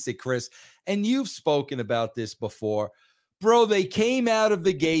 let's face it, Chris, and you've spoken about this before. Bro, they came out of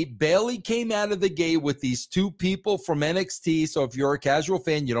the gate. Bailey came out of the gate with these two people from NXT. So if you're a casual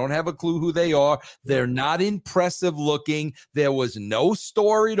fan, you don't have a clue who they are. They're not impressive looking. There was no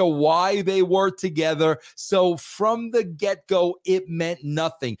story to why they were together. So from the get-go, it meant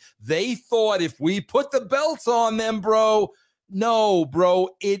nothing. They thought if we put the belts on them, bro, no, bro,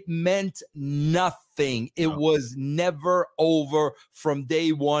 it meant nothing. It was never over from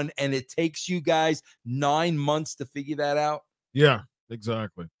day one, and it takes you guys 9 months to figure that out. Yeah,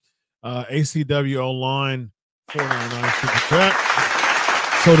 exactly. ACW Online 499 super chat.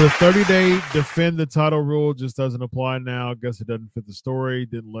 So the 30-day defend the title rule just doesn't apply now. I guess it doesn't fit the story.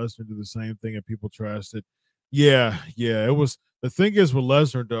 Didn't Lesnar do the same thing and people trashed it? Yeah. It was. The thing is with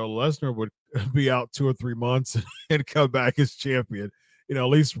Lesnar, though, Lesnar would be out 2 or 3 months and come back as champion. At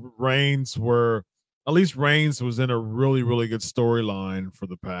least Reigns was in a really, really good storyline for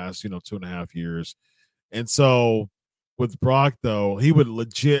the past, 2.5 years. And so with Brock, though, he would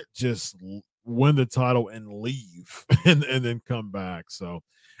legit just win the title and leave and then come back. So,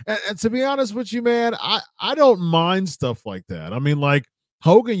 and to be honest with you, man, I don't mind stuff like that. I mean, like,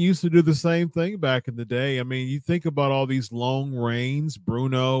 Hogan used to do the same thing back in the day. I mean, you think about all these long reigns,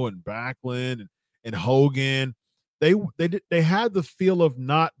 Bruno and Backlund and Hogan. They had the feel of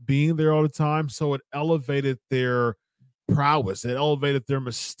not being there all the time, so it elevated their prowess. It elevated their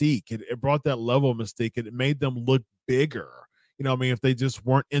mystique. It brought that level of mystique. It made them look bigger. I mean, if they just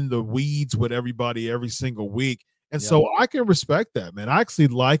weren't in the weeds with everybody every single week. And so I can respect that, man. I actually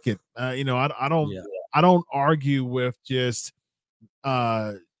like it. I don't argue with just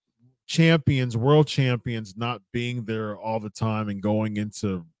world champions not being there all the time and going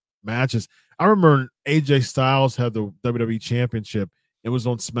into matches. I remember AJ Styles had the WWE championship. It was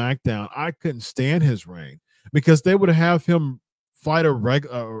on SmackDown. I couldn't stand his reign because they would have him fight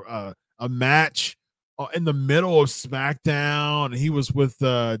a match in the middle of SmackDown. And he was with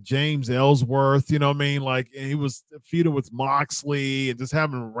James Ellsworth, you know what I mean? Like, he was feuding with Moxley and just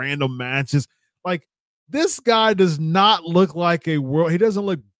having random matches. Like, this guy does not look like he doesn't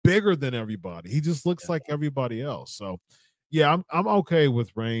look bigger than everybody. He just looks like everybody else. So, yeah, I'm okay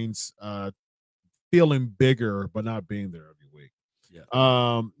with Reigns feeling bigger but not being there every week.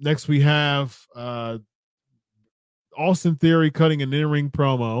 Yeah. Next we have Austin Theory cutting an in-ring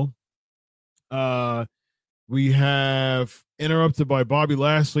promo. We have interrupted by Bobby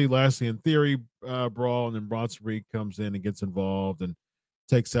Lashley and Theory brawl, and then Bronson Reed comes in and gets involved and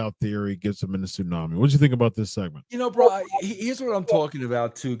takes out Theory, gives him in the tsunami. What do you think about this segment? Bro, here's what I'm talking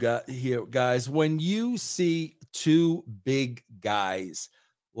about too, guys. When you see two big guys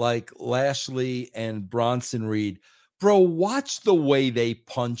like Lashley and Bronson Reed, bro, watch the way they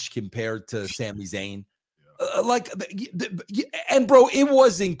punch compared to Sami Zayn. And bro, it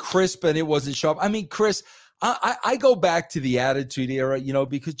wasn't crisp and it wasn't sharp. I mean, Chris, I go back to the Attitude Era,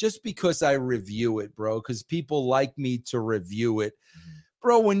 because I review it, bro, because people like me to review it.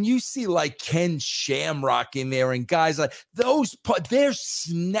 Bro, when you see like Ken Shamrock in there and guys like those, they're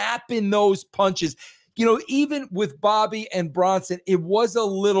snapping those punches. Even with Bobby and Bronson, it was a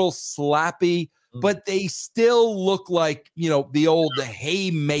little slappy, but they still look like, the old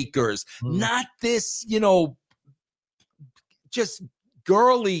haymakers, not this, just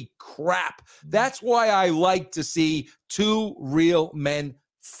girly crap. That's why I like to see two real men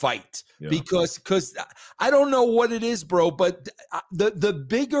fight, because I don't know what it is, bro, but the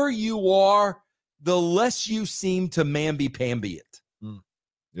bigger you are, the less you seem to mamby-pamby it.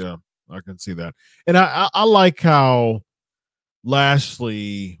 Yeah, I can see that. And I like how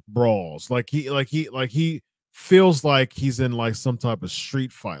Lashley brawls. Like he feels like he's in like some type of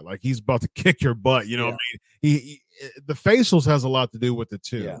street fight. Like he's about to kick your butt. You know what I mean? He the facials has a lot to do with it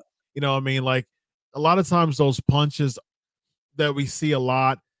too. Yeah. You know what I mean? Like a lot of times those punches that we see a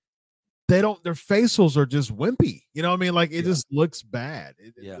lot, their facials are just wimpy. You know what I mean? Like it just looks bad.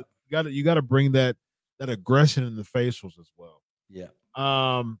 You got to bring that aggression in the facials as well. Yeah.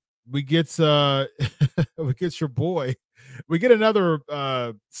 We get we get your boy. We get another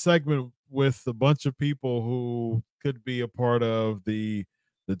segment with a bunch of people who could be a part of the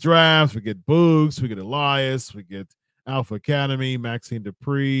draft. We get Boogs, we get Elias, we get Alpha Academy, Maxine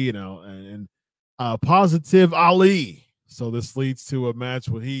Dupree, and Positive Ali. So this leads to a match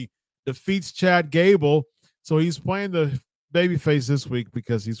where he defeats Chad Gable. So he's playing the babyface this week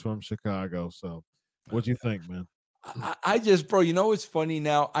because he's from Chicago. So what do you think, man? I just, bro, what's funny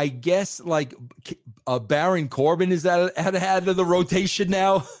now? I guess like Baron Corbin is at head of the rotation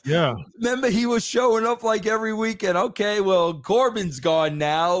now. Yeah. Remember, he was showing up like every weekend. Okay, well, Corbin's gone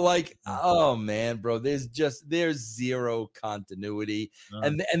now. Like, oh man, bro, there's zero continuity.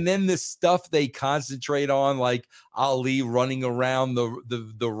 And then the stuff they concentrate on, like Ali running around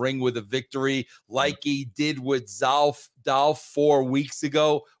the ring with a victory, like he did with Dolph 4 weeks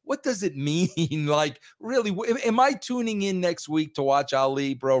ago. What does it mean? Like, really, am I tuning in next week to watch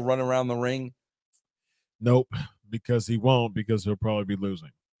Ali, bro, run around the ring? Nope, because he won't, because he'll probably be losing.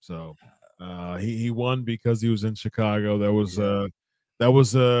 So he won because he was in Chicago. That was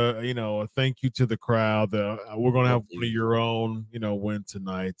a thank you to the crowd. We're gonna have one of your own, win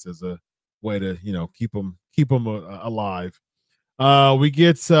tonight as a way to keep them alive. We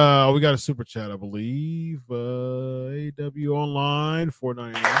got a super chat, I believe. AW Online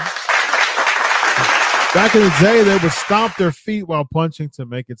 499. Back in the day, they would stomp their feet while punching to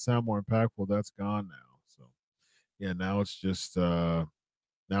make it sound more impactful. That's gone now. So yeah, now it's just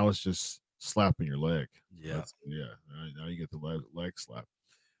slapping your leg. Yeah. Now you get the leg slap.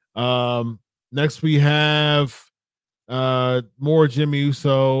 Next we have more Jimmy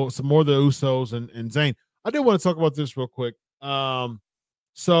Uso, some more of the Usos and Zayn. I did want to talk about this real quick.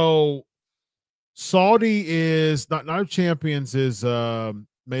 So Saudi is Night of Champions is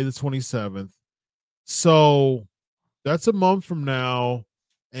May the 27th. So that's a month from now,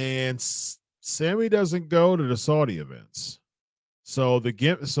 and Sammy doesn't go to the Saudi events. So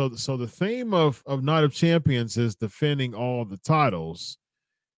the theme of Night of Champions is defending all the titles,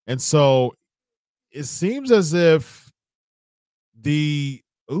 and so it seems as if the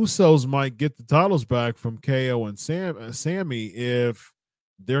Usos might get the titles back from KO and Sammy if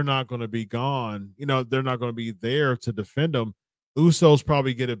they're not going to be gone. They're not going to be there to defend them. Usos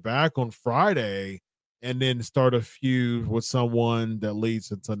probably get it back on Friday and then start a feud with someone that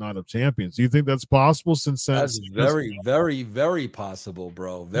leads into Night of Champions. Do you think that's possible? That's very, very, very possible,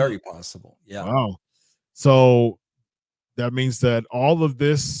 bro. Very possible. Yeah. Wow. So that means that all of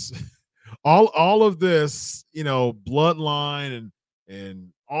this, all of this, bloodline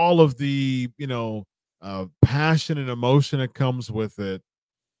and all of the, passion and emotion that comes with it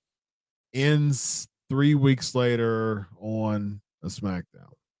ends 3 weeks later on a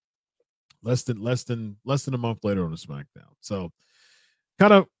SmackDown. Less than a month later on a SmackDown. So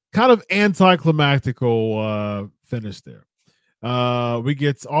kind of anticlimactical finish there. We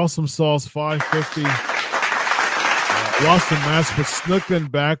get Awesome Sauce 550. Lost the match with Snuka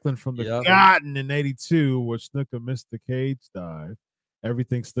and Backlund from the Garden in 82, where Snuka missed the cage dive.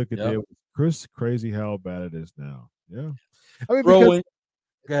 Everything Snuka did was crazy how bad it is now. Yeah. I mean, because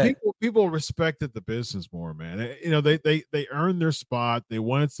people respected the business more, man. They earned their spot. They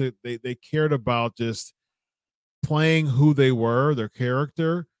wanted to. They cared about just playing who they were, their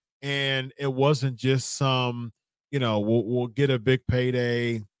character, and it wasn't just some we'll get a big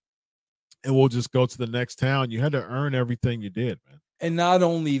payday and we'll just go to the next town. You had to earn everything you did, man. And not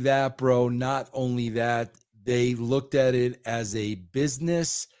only that, bro, not only that, they looked at it as a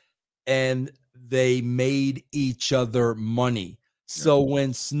business and they made each other money. So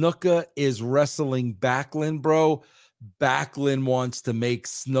when Snuka is wrestling Backlund, bro, Backlund wants to make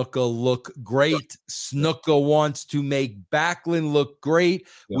Snuka look great. Snuka wants to make Backlund look great.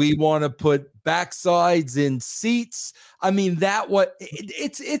 Yep. We want to put backsides in seats. I mean,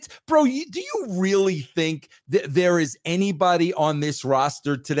 it's bro, do you really think that there is anybody on this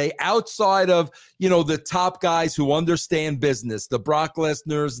roster today outside of, the top guys who understand business, the Brock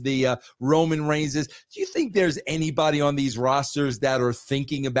Lesnar's, the Roman Reigns's? Do you think there's anybody on these rosters that are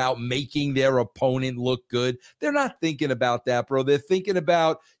thinking about making their opponent look good? They're not thinking about that, bro. They're thinking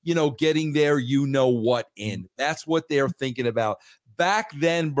about, getting their what in. That's what they're thinking about. Back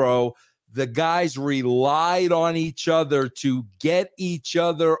then, bro, the guys relied on each other to get each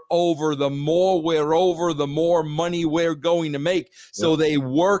other over. The more we're over, the more money we're going to make. So they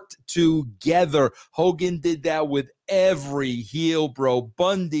worked together. Hogan did that with every heel, bro.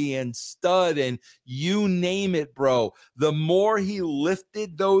 Bundy and Stud and you name it, bro. The more he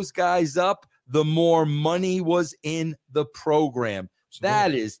lifted those guys up, the more money was in the program.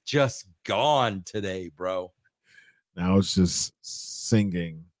 That is just gone today, bro. Now it's just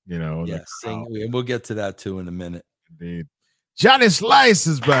singing, sing. We'll get to that too in a minute. Indeed. Johnny Slice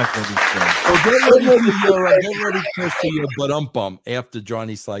is back on the show. Get ready for your bump after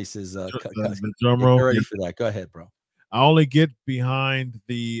Johnny Slice's the drum roll. Get ready for that. Go ahead, bro. I only get behind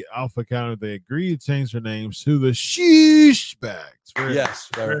the Alpha Counter. They agree to change their names to the Sheesh Bags. Yes,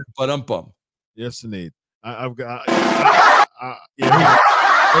 bump. Yes, indeed. I've got. Here we go.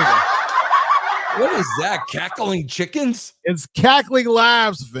 What is that? Cackling chickens? It's cackling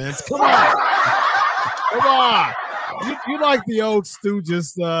laughs, Vince. Come on. Come on. You like the old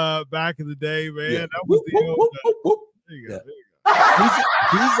Stooges back in the day, man. Yeah. That was the old. There you go.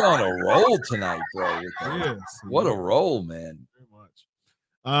 He's on a roll tonight, bro. Yes. What a roll, man. Very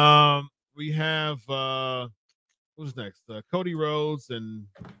much. We have who's next? Cody Rhodes and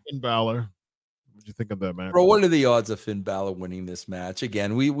Finn Balor. What do you think of that, man? Bro, what are the odds of Finn Balor winning this match?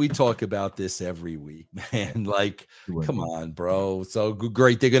 Again, we talk about this every week, man. Like, come on, bro. So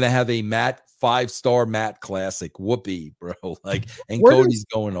great. They're going to have a 5-star Matt Classic. Whoopee, bro. Like, and Cody's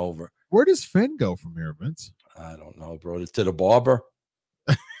going over. Where does Finn go from here, Vince? I don't know, bro. To the barber.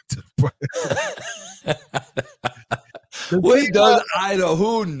 What he does, I know.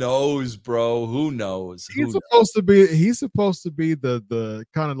 Who knows, bro? Who knows? He's supposed to be the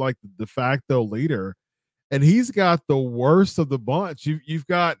kind of like the de facto leader, and he's got the worst of the bunch. You've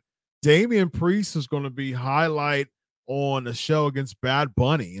got Damian Priest, who's going to be highlight on a show against Bad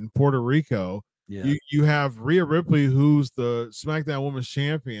Bunny in Puerto Rico. Yeah. You have Rhea Ripley, who's the SmackDown Women's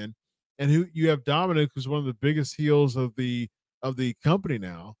Champion, and who you have Dominic, who's one of the biggest heels of the company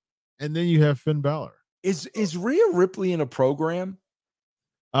now, and then you have Finn Balor. Is Rhea Ripley in a program?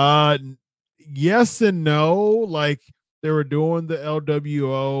 Yes and no. Like they were doing the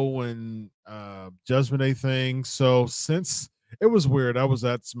LWO and Judgment Day thing. So since it was weird, I was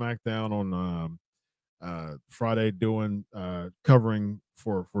at SmackDown on Friday doing covering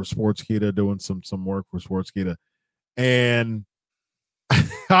for Sportskeeda, doing some work for Sportskeeda, and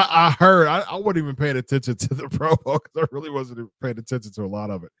I heard I wasn't even paying attention to the promo because I really wasn't paying attention to a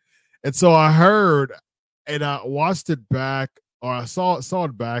lot of it, and so I heard. And I watched it back, or I saw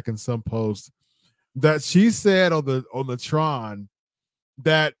it back in some post that she said on the Tron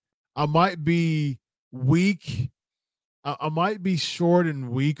that I might be weak, I might be short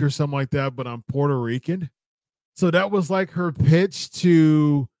and weak or something like that, but I'm Puerto Rican. So that was like her pitch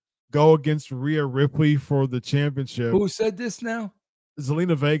to go against Rhea Ripley for the championship. Who said this now?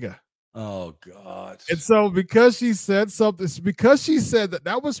 Zelina Vega. Oh God! And so because she said something, because she said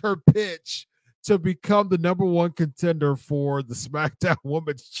that was her pitch to become the number one contender for the SmackDown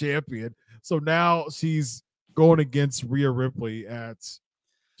Women's Champion. So now she's going against Rhea Ripley at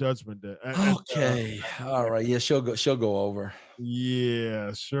Judgment Day. Okay. All right. Yeah, she'll go over.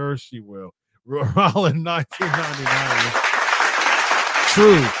 Yeah, sure she will. Rollin 1999.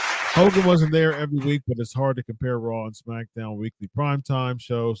 True. Hogan wasn't there every week, but it's hard to compare Raw and SmackDown weekly primetime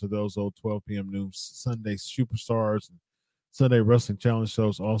shows to those old 12 p.m. noon Sunday superstars and Sunday Wrestling Challenge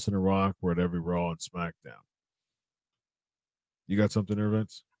shows. Austin and Rock were at every Raw and SmackDown. You got something there,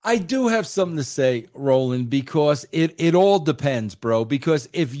 Vince? I do have something to say, Roland, because it all depends, bro. Because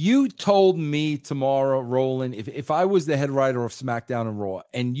if you told me tomorrow, Roland, if I was the head writer of SmackDown and Raw,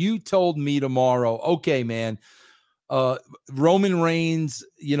 and you told me tomorrow, okay, man, Roman Reigns,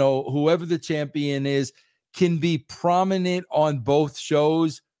 whoever the champion is, can be prominent on both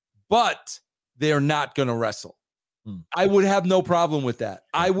shows, but they're not going to wrestle. I would have no problem with that.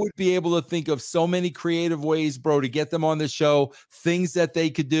 I would be able to think of so many creative ways, bro, to get them on the show, things that they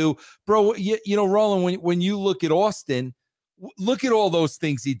could do. Bro, you know, Roland, when you look at Austin, look at all those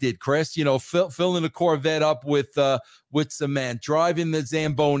things he did, Chris. You know, filling the Corvette up with cement, driving the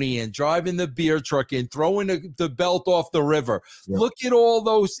Zamboni in, driving the beer truck in, throwing the belt off the river. Yeah. Look at all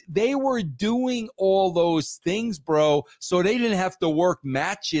those. They were doing all those things, bro, so they didn't have to work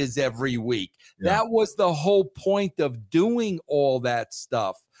matches every week. Yeah. That was the whole point of doing all that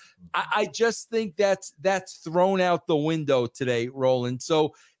stuff. I just think that's thrown out the window today, Roland.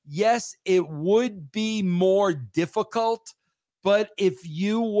 So, yes, it would be more difficult. But if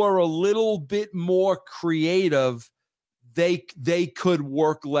you were a little bit more creative, they could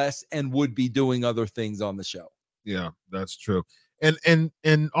work less and would be doing other things on the show. Yeah, that's true. And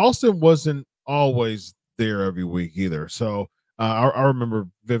Austin wasn't always there every week either. So I remember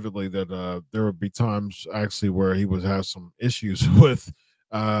vividly that there would be times actually where he would have some issues with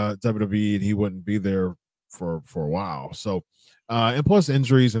WWE and he wouldn't be there for a while. So and plus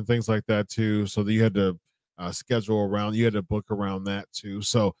injuries and things like that too. So that you had to schedule around, you had to book around that too.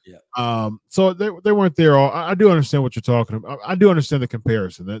 So, so they weren't there all. I do understand what you're talking about. I do understand the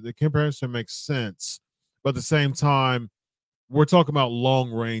comparison. The comparison makes sense, but at the same time, we're talking about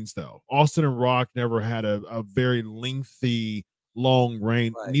long reigns though. Austin and Rock never had a very lengthy long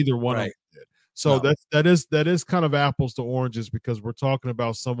reign. Right. Neither one of them did. So that is kind of apples to oranges because we're talking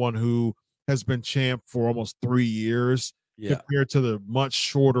about someone who has been champ for almost 3 years compared to the much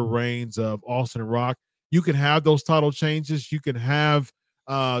shorter reigns of Austin and Rock. You can have those title changes. You can have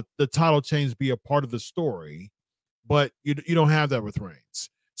the title change be a part of the story, but you don't have that with Reigns.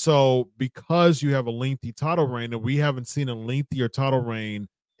 So because you have a lengthy title reign, and we haven't seen a lengthier title reign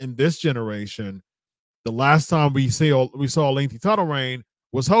in this generation, the last time we saw a lengthy title reign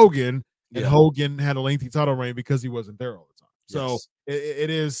was Hogan, and Hogan had a lengthy title reign because he wasn't there all the time. So it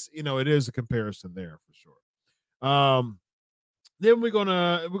is a comparison there for sure. Then we're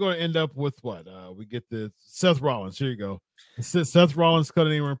gonna end up with what? We get the Seth Rollins. Here you go. Seth Rollins cut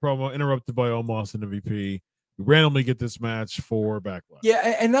an in-ring promo, interrupted by Omos and the VP. We randomly get this match for Backlash.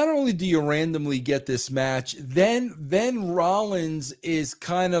 Yeah, and not only do you randomly get this match, then Rollins is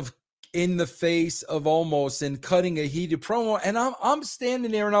kind of in the face of Omos and cutting a heated promo, and I'm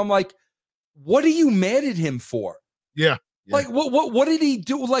standing there and I'm like, what are you mad at him for? Yeah. Like what did he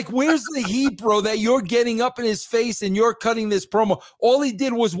do? Like, where's the heat, bro, that you're getting up in his face and you're cutting this promo? All he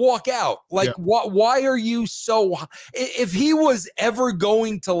did was walk out. Like, why are you so? If he was ever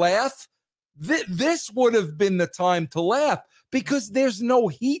going to laugh, this would have been the time to laugh because there's no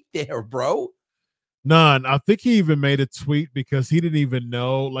heat there, bro. None. I think he even made a tweet because he didn't even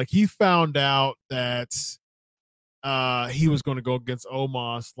know. Like, he found out that he was going to go against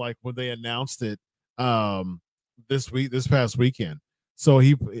Omos, like when they announced it. This past weekend. So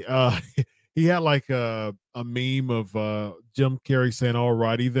he had like a meme of Jim Carrey saying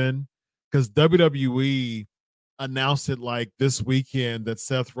 "alrighty then," because WWE announced it like this weekend that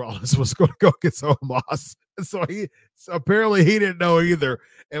Seth Rollins was going to go against Omos. So apparently he didn't know either.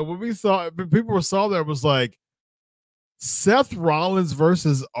 And when people saw that, it was like Seth Rollins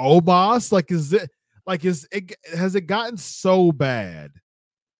versus Omos. Has it gotten so bad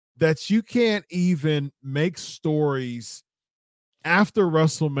that you can't even make stories after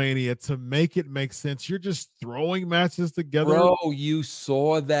WrestleMania to make it make sense? You're just throwing matches together. Bro, you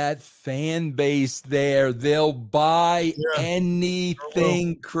saw that fan base there. They'll buy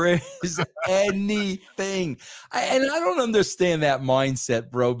anything, Chris, anything. And I don't understand that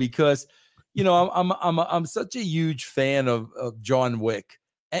mindset, bro, because, you know, I'm such a huge fan of John Wick.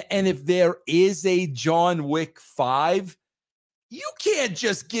 And if there is a John Wick 5, you can't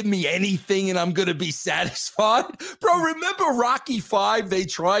just give me anything and I'm going to be satisfied. Bro, remember Rocky 5? They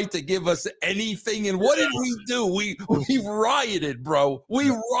tried to give us anything. And what did we do? We rioted, bro.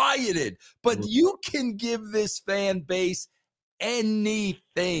 We rioted. But you can give this fan base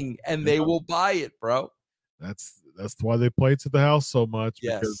anything and they will buy it, bro. That's why they play to the house so much.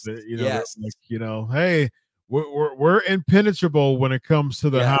 Because, hey, we're impenetrable when it comes to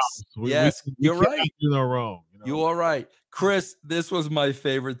the house. You're right. Do no wrong. You are right. Chris, this was my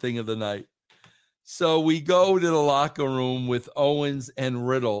favorite thing of the night. So we go to the locker room with Owens and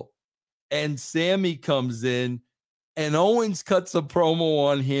Riddle, and Sammy comes in, and Owens cuts a promo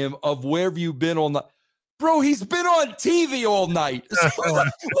on him of where have you been all night? Bro, he's been on TV all night. So,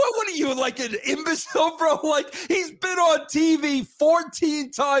 what are you, like an imbecile, bro? Like, he's been on TV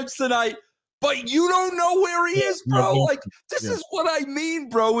 14 times tonight. but you don't know where he is, bro. Like, this is what I mean,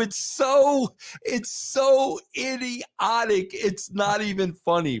 bro. It's so idiotic. It's not even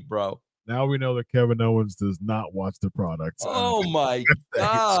funny, bro. Now we know that Kevin Owens does not watch the products. Oh my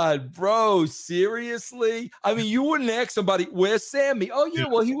God, bro. Seriously? I mean, you wouldn't ask somebody, where's Sammy? Oh, yeah,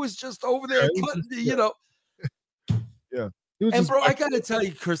 well, he was just over there cutting, you know. Yeah. And bro, I got to tell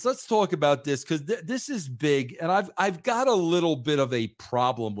you, Chris, let's talk about this because this is big. And I've got a little bit of a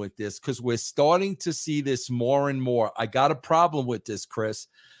problem with this because we're starting to see this more and more. I got a problem with this, Chris.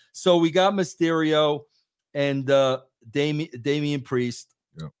 So we got Mysterio and Damian Priest.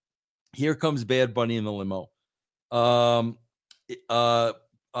 Yeah. Here comes Bad Bunny in the limo.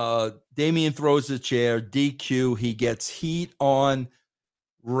 Damian throws the chair, DQ. He gets heat on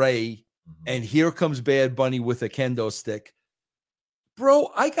Ray. And here comes Bad Bunny with a kendo stick.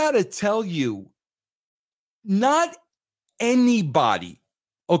 Bro, I got to tell you, not anybody,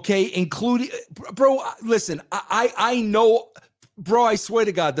 okay, including, bro, listen, I know, bro, I swear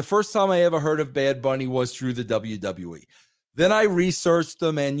to God, the first time I ever heard of Bad Bunny was through the WWE. Then I researched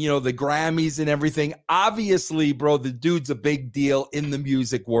them and, you know, the Grammys and everything. Obviously, bro, the dude's a big deal in the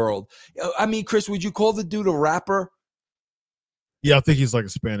music world. I mean, Chris, would you call the dude a rapper? Yeah, I think he's like a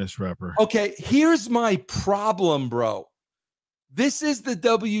Spanish rapper. Okay, here's my problem, bro. This is the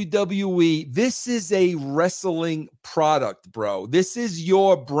WWE. This is a wrestling product, bro. This is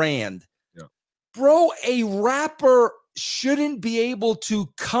your brand. Yeah. Bro, a rapper shouldn't be able to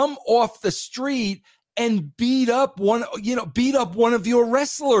come off the street and beat up one of your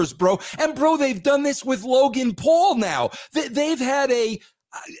wrestlers, bro. And bro, they've done this with Logan Paul now. They've had a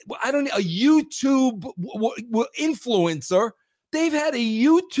YouTube influencer. They've had a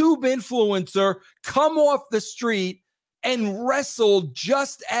YouTube influencer come off the street and wrestle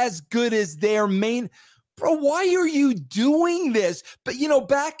just as good as their main. Bro, why are you doing this? But, you know,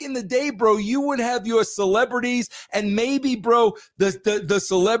 back in the day, bro, you would have your celebrities and maybe, bro, the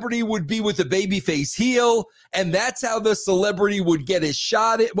celebrity would be with the babyface heel, and that's how the celebrity would get his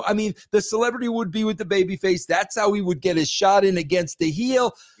shot. I mean, the celebrity would be with the babyface. That's how he would get his shot in against the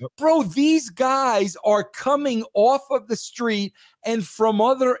heel. Yep. Bro, these guys are coming off of the street and from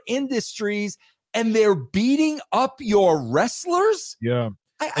other industries, and they're beating up your wrestlers? Yeah.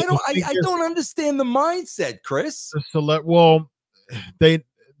 I don't understand the mindset, Chris. WWE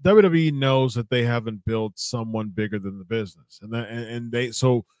knows that they haven't built someone bigger than the business.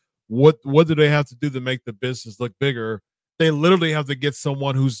 So what do they have to do to make the business look bigger? They literally have to get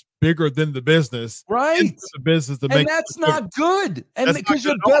someone who's bigger than the business, right? Into the business to make, and that's not good. And because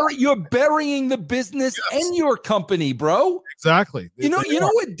you're burying the business and your company, bro. Exactly. You know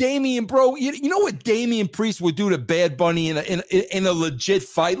what Damian, bro. You know what Damian Priest would do to Bad Bunny in a legit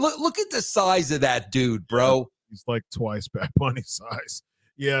fight. Look at the size of that dude, bro. He's like twice Bad Bunny size.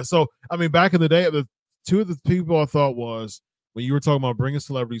 Yeah. So I mean, back in the day, the two of the people I thought was when you were talking about bringing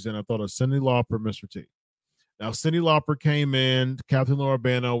celebrities in, I thought of Cyndi Lauper, Mr. T. Now, Cyndi Lauper came in. Captain Laura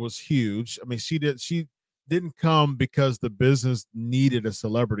Bano was huge. I mean, she didn't come because the business needed a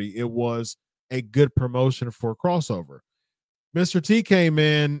celebrity. It was a good promotion for a crossover. Mr. T came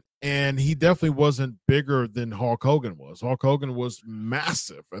in, and he definitely wasn't bigger than Hulk Hogan was. Hulk Hogan was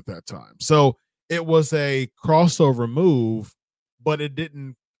massive at that time. So it was a crossover move, but it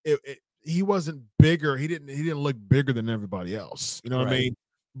didn't he wasn't bigger. He didn't look bigger than everybody else. You know what I mean?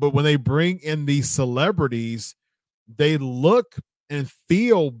 But when they bring in these celebrities, they look and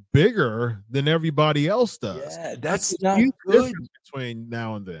feel bigger than everybody else does. Yeah, that's not good between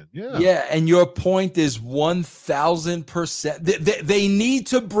now and then. Yeah. Yeah. And your point is 1,000%. They need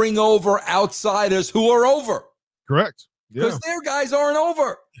to bring over outsiders who are over. Correct. Because their guys aren't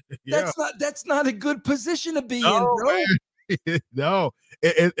over. That's not a good position to be in, bro. No,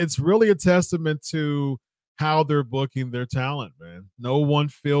 it's really a testament to how they're booking their talent, man. No one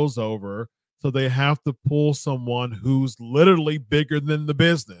feels over, so they have to pull someone who's literally bigger than the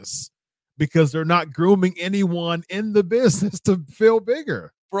business because they're not grooming anyone in the business to feel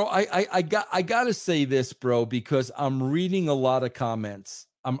bigger. Bro, I got to say this, bro, because I'm reading a lot of comments.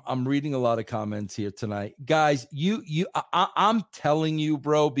 I'm reading a lot of comments here tonight, guys. I'm telling you,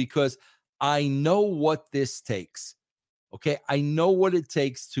 bro, because I know what this takes. Okay, I know what it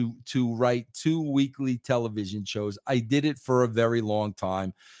takes to write 2 weekly television shows. I did it for a very long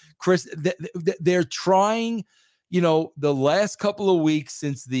time. Chris, they're trying, the last couple of weeks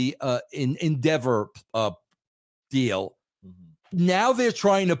since the Endeavor deal, now they're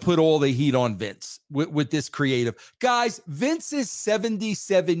trying to put all the heat on Vince with this creative. Guys, Vince is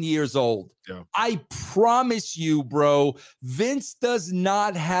 77 years old. Yeah. I promise you, bro, Vince does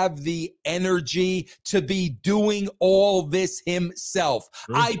not have the energy to be doing all this himself.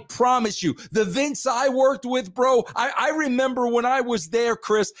 Sure. I promise you. The Vince I worked with, bro, I remember when I was there,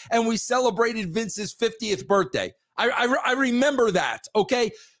 Chris, and we celebrated Vince's 50th birthday. I remember that,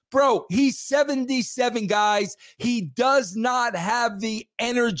 okay? Bro, he's 77, guys. He does not have the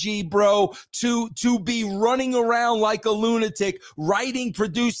energy, bro, to be running around like a lunatic, writing,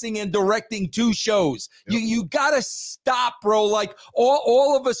 producing, and directing 2 shows. Yep. You got to stop, bro. Like,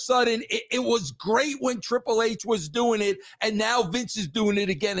 all of a sudden, it was great when Triple H was doing it, and now Vince is doing it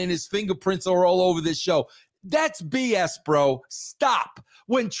again, and his fingerprints are all over this show. That's BS, bro. Stop.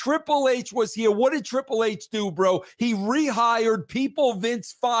 When Triple H was here, what did Triple H do, bro? He rehired people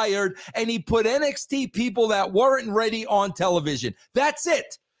Vince fired, and he put NXT people that weren't ready on television. That's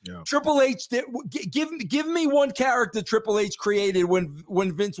it. Yeah. Triple H did. Give me one character Triple H created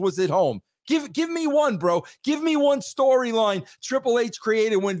when Vince was at home. Give me one, bro. Give me one storyline Triple H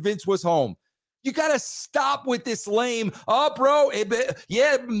created when Vince was home. You got to stop with this lame, bro,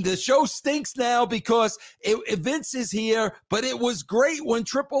 the show stinks now because Vince is here, but it was great when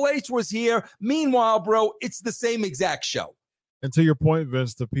Triple H was here. Meanwhile, bro, it's the same exact show. And to your point,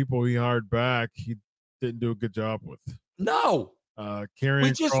 Vince, the people he hired back, he didn't do a good job with. No. We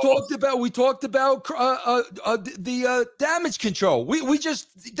talked about the damage control.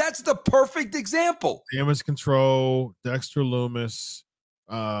 That's the perfect example. Damage control, Dexter Lumis,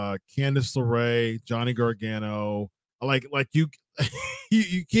 Candice LeRae, Johnny Gargano, like you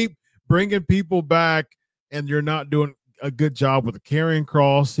you keep bringing people back and you're not doing a good job with the Karrion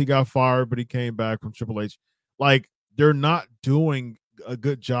Kross. He got fired, but he came back from Triple H. Like, they're not doing a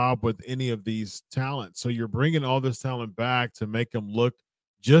good job with any of these talents. So you're bringing all this talent back to make them look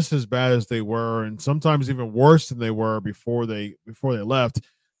just as bad as they were, and sometimes even worse than they were before they left.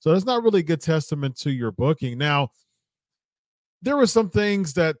 So it's not really a good testament to your booking. Now, there were some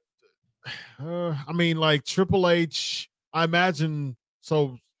things that, like Triple H, I imagine.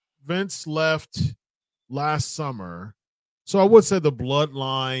 So Vince left last summer. So I would say the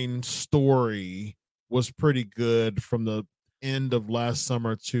Bloodline story was pretty good from the end of last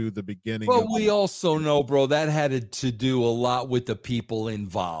summer to the beginning. But we also know, bro, that had to do a lot with the people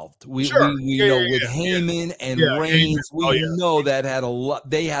involved. We know with Heyman and Reigns, know that had a lot.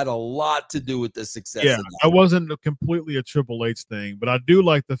 They had a lot to do with the success. Yeah, of that wasn't completely a Triple H thing, but I do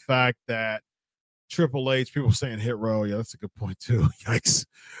like the fact that Triple H. People saying hit row. Yeah, that's a good point too. Yikes.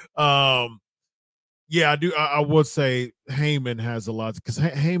 Yeah, I do. I would say Heyman has a lot because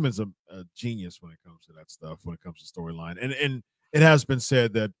Heyman's a genius when it comes to that stuff. When it comes to storyline, and it has been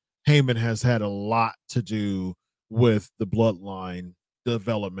said that Heyman has had a lot to do with the Bloodline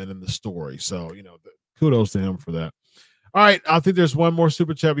development in the story. So kudos to him for that. All right, I think there's one more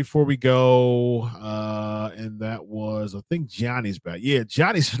super chat before we go, and that was, I think Johnny's back. Yeah,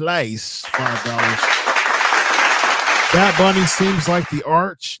 Johnny Slice, $5. Bad Bunny seems like the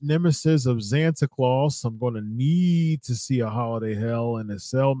arch nemesis of Santa Claus. I'm going to need to see a Holiday Hell in a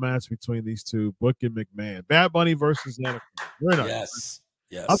cell match between these two, Book and McMahon. Bad Bunny versus Santa Claus. Very nice.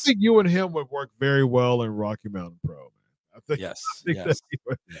 Yes. I think you and him would work very well in Rocky Mountain Pro, man. I think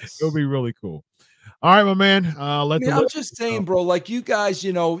it'll be really cool. All right, my man. I'm just saying, bro, like you guys,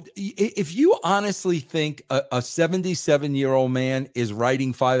 if you honestly think a 77-year-old man is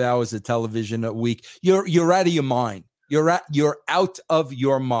writing 5 hours of television a week, you're out of your mind. You're out of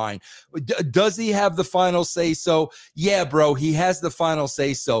your mind. Does he have the final say so? Yeah, bro, he has the final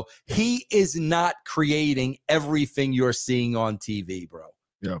say so. He is not creating everything you're seing on TV, bro.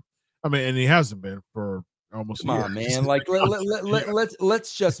 Yeah. I mean, and he hasn't been for almost Come on, man. Like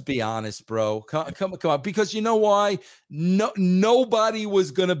let's just be honest, bro. Come on. Because you know why? Nobody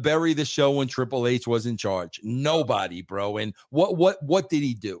was gonna bury the show when Triple H was in charge. Nobody, bro. And what did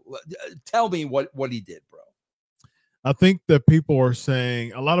he do? Tell me what he did, bro. I think that people are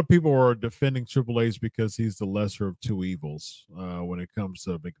saying, a lot of people are defending Triple H because he's the lesser of two evils when it comes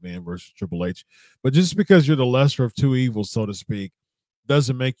to McMahon versus Triple H. But just because you're the lesser of two evils, so to speak,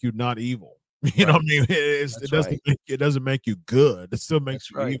 doesn't make you not evil. You know what I mean? It doesn't make you good. It still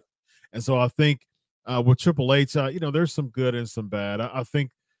makes you evil. And so I think with Triple H, there's some good and some bad. I think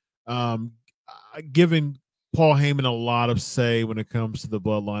giving Paul Heyman a lot of say when it comes to the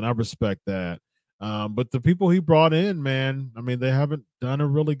Bloodline, I respect that. But the people he brought in, man, I mean, they haven't done a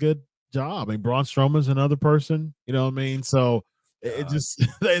really good job. I mean, Braun Strowman's another person, you know what I mean? So it just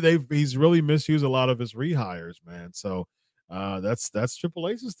he's really misused a lot of his rehires, man. So that's Triple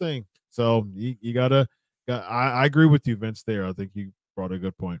H's thing. So you gotta Yeah, I agree with you, Vince, there. I think you brought a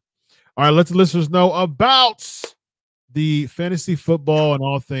good point. All right, let the listeners know about the fantasy football and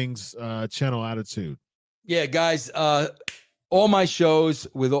all things channel Attitude. Yeah, guys, all my shows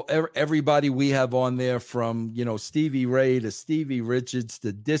with everybody we have on there, from Stevie Ray to Stevie Richards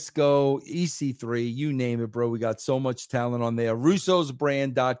to Disco, EC3, you name it, bro. We got so much talent on there.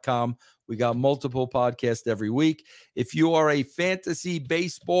 russosbrand.com. We got multiple podcasts every week. If you are a fantasy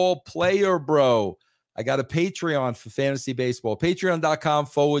baseball player, bro, I got a Patreon for fantasy baseball.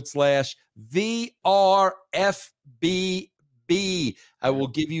 Patreon.com/VRFBB. I will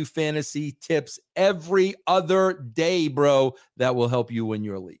give you fantasy tips every other day, bro. That will help you win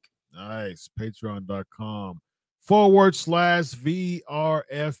your league. Nice.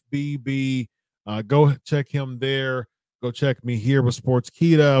 Patreon.com/VRFBB. Go check him there. Go check me here with Sports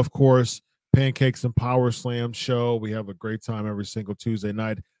Kita, of course. Pancakes and Power Slam show. We have a great time every single Tuesday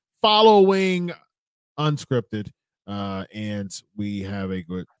night following Unscripted. And we have a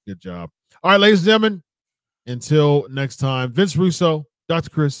good job. All right, ladies and gentlemen, until next time, Vince Russo, Dr.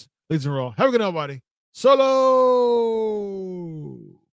 Chris, Legion Raw. Have a good night, everybody. Solo.